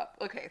grow up...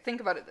 Okay, think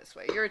about it this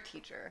way. You're a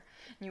teacher,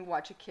 and you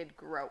watch a kid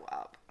grow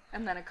up,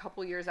 and then a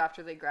couple years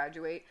after they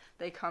graduate,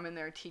 they come and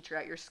they're a teacher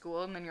at your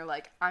school, and then you're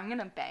like, I'm going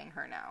to bang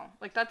her now.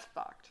 Like, that's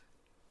fucked.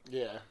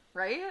 Yeah.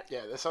 Right?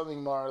 Yeah, there's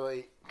something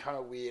morally kind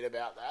of weird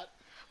about that.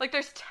 Like,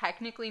 there's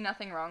technically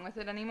nothing wrong with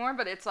it anymore,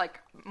 but it's,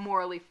 like,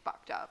 morally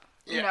fucked up.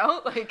 Yeah. You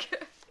know?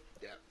 Like...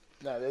 Yeah.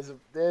 No, there's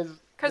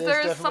because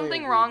there's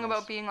something wrong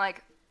about being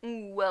like,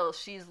 ooh, well,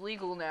 she's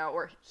legal now,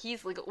 or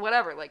he's legal,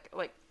 whatever. Like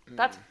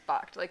that's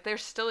fucked. Like,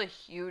 there's still a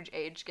huge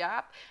age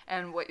gap,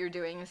 and what you're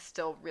doing is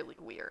still really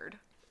weird.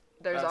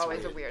 There's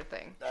always a weird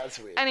thing. That's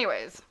weird.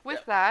 Anyways,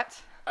 with that...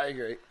 I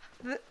agree.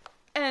 The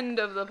end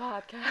of the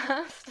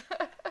podcast.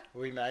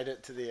 We made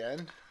it to the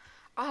end.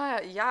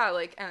 Yeah,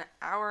 like an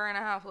hour and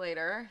a half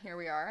later, here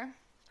we are.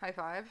 High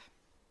five.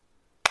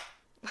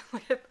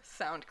 Look at the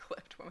sound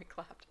clipped when we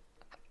clapped.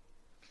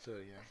 So,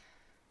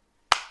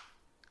 yeah.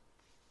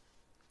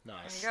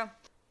 Nice. There you go.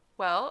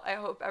 Well, I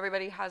hope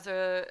everybody has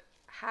a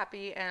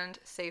happy and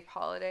safe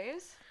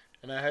holidays.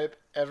 And I hope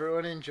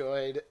everyone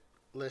enjoyed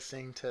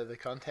listening to the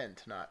content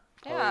tonight.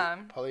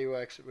 Polly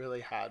works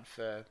really hard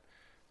for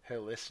her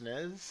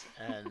listeners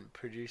and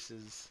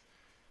produces,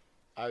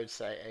 I would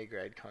say,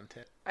 A-grade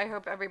content. I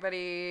hope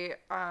everybody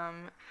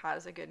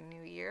has a good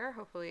new year.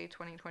 Hopefully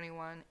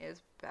 2021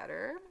 is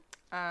better.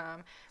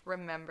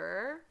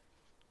 Remember,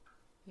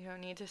 you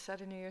don't need to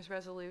set a New Year's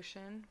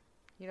resolution.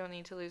 You don't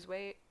need to lose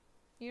weight.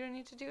 You don't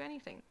need to do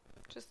anything.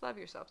 Just love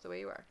yourself the way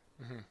you are.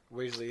 Mm-hmm.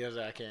 Weasley is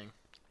our king.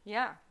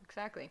 Yeah,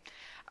 exactly.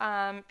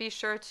 Be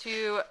sure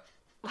to...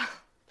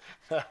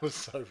 That was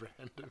so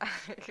random.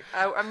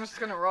 I'm just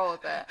going to roll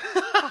with it.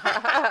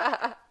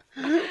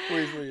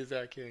 Weasley is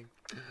our king.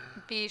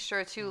 Be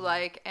sure to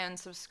like and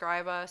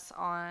subscribe us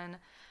on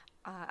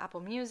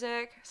Apple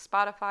Music,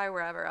 Spotify,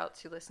 wherever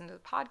else you listen to the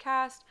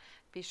podcast.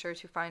 Be sure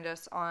to find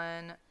us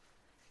on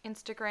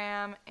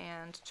Instagram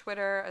and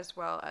Twitter, as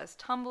well as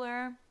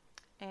Tumblr.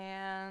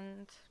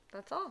 And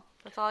that's all.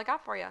 That's all I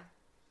got for you.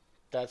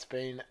 That's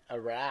been a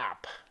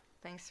wrap.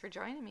 Thanks for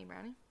joining me,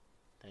 Brownie.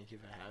 Thank you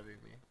for having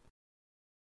me.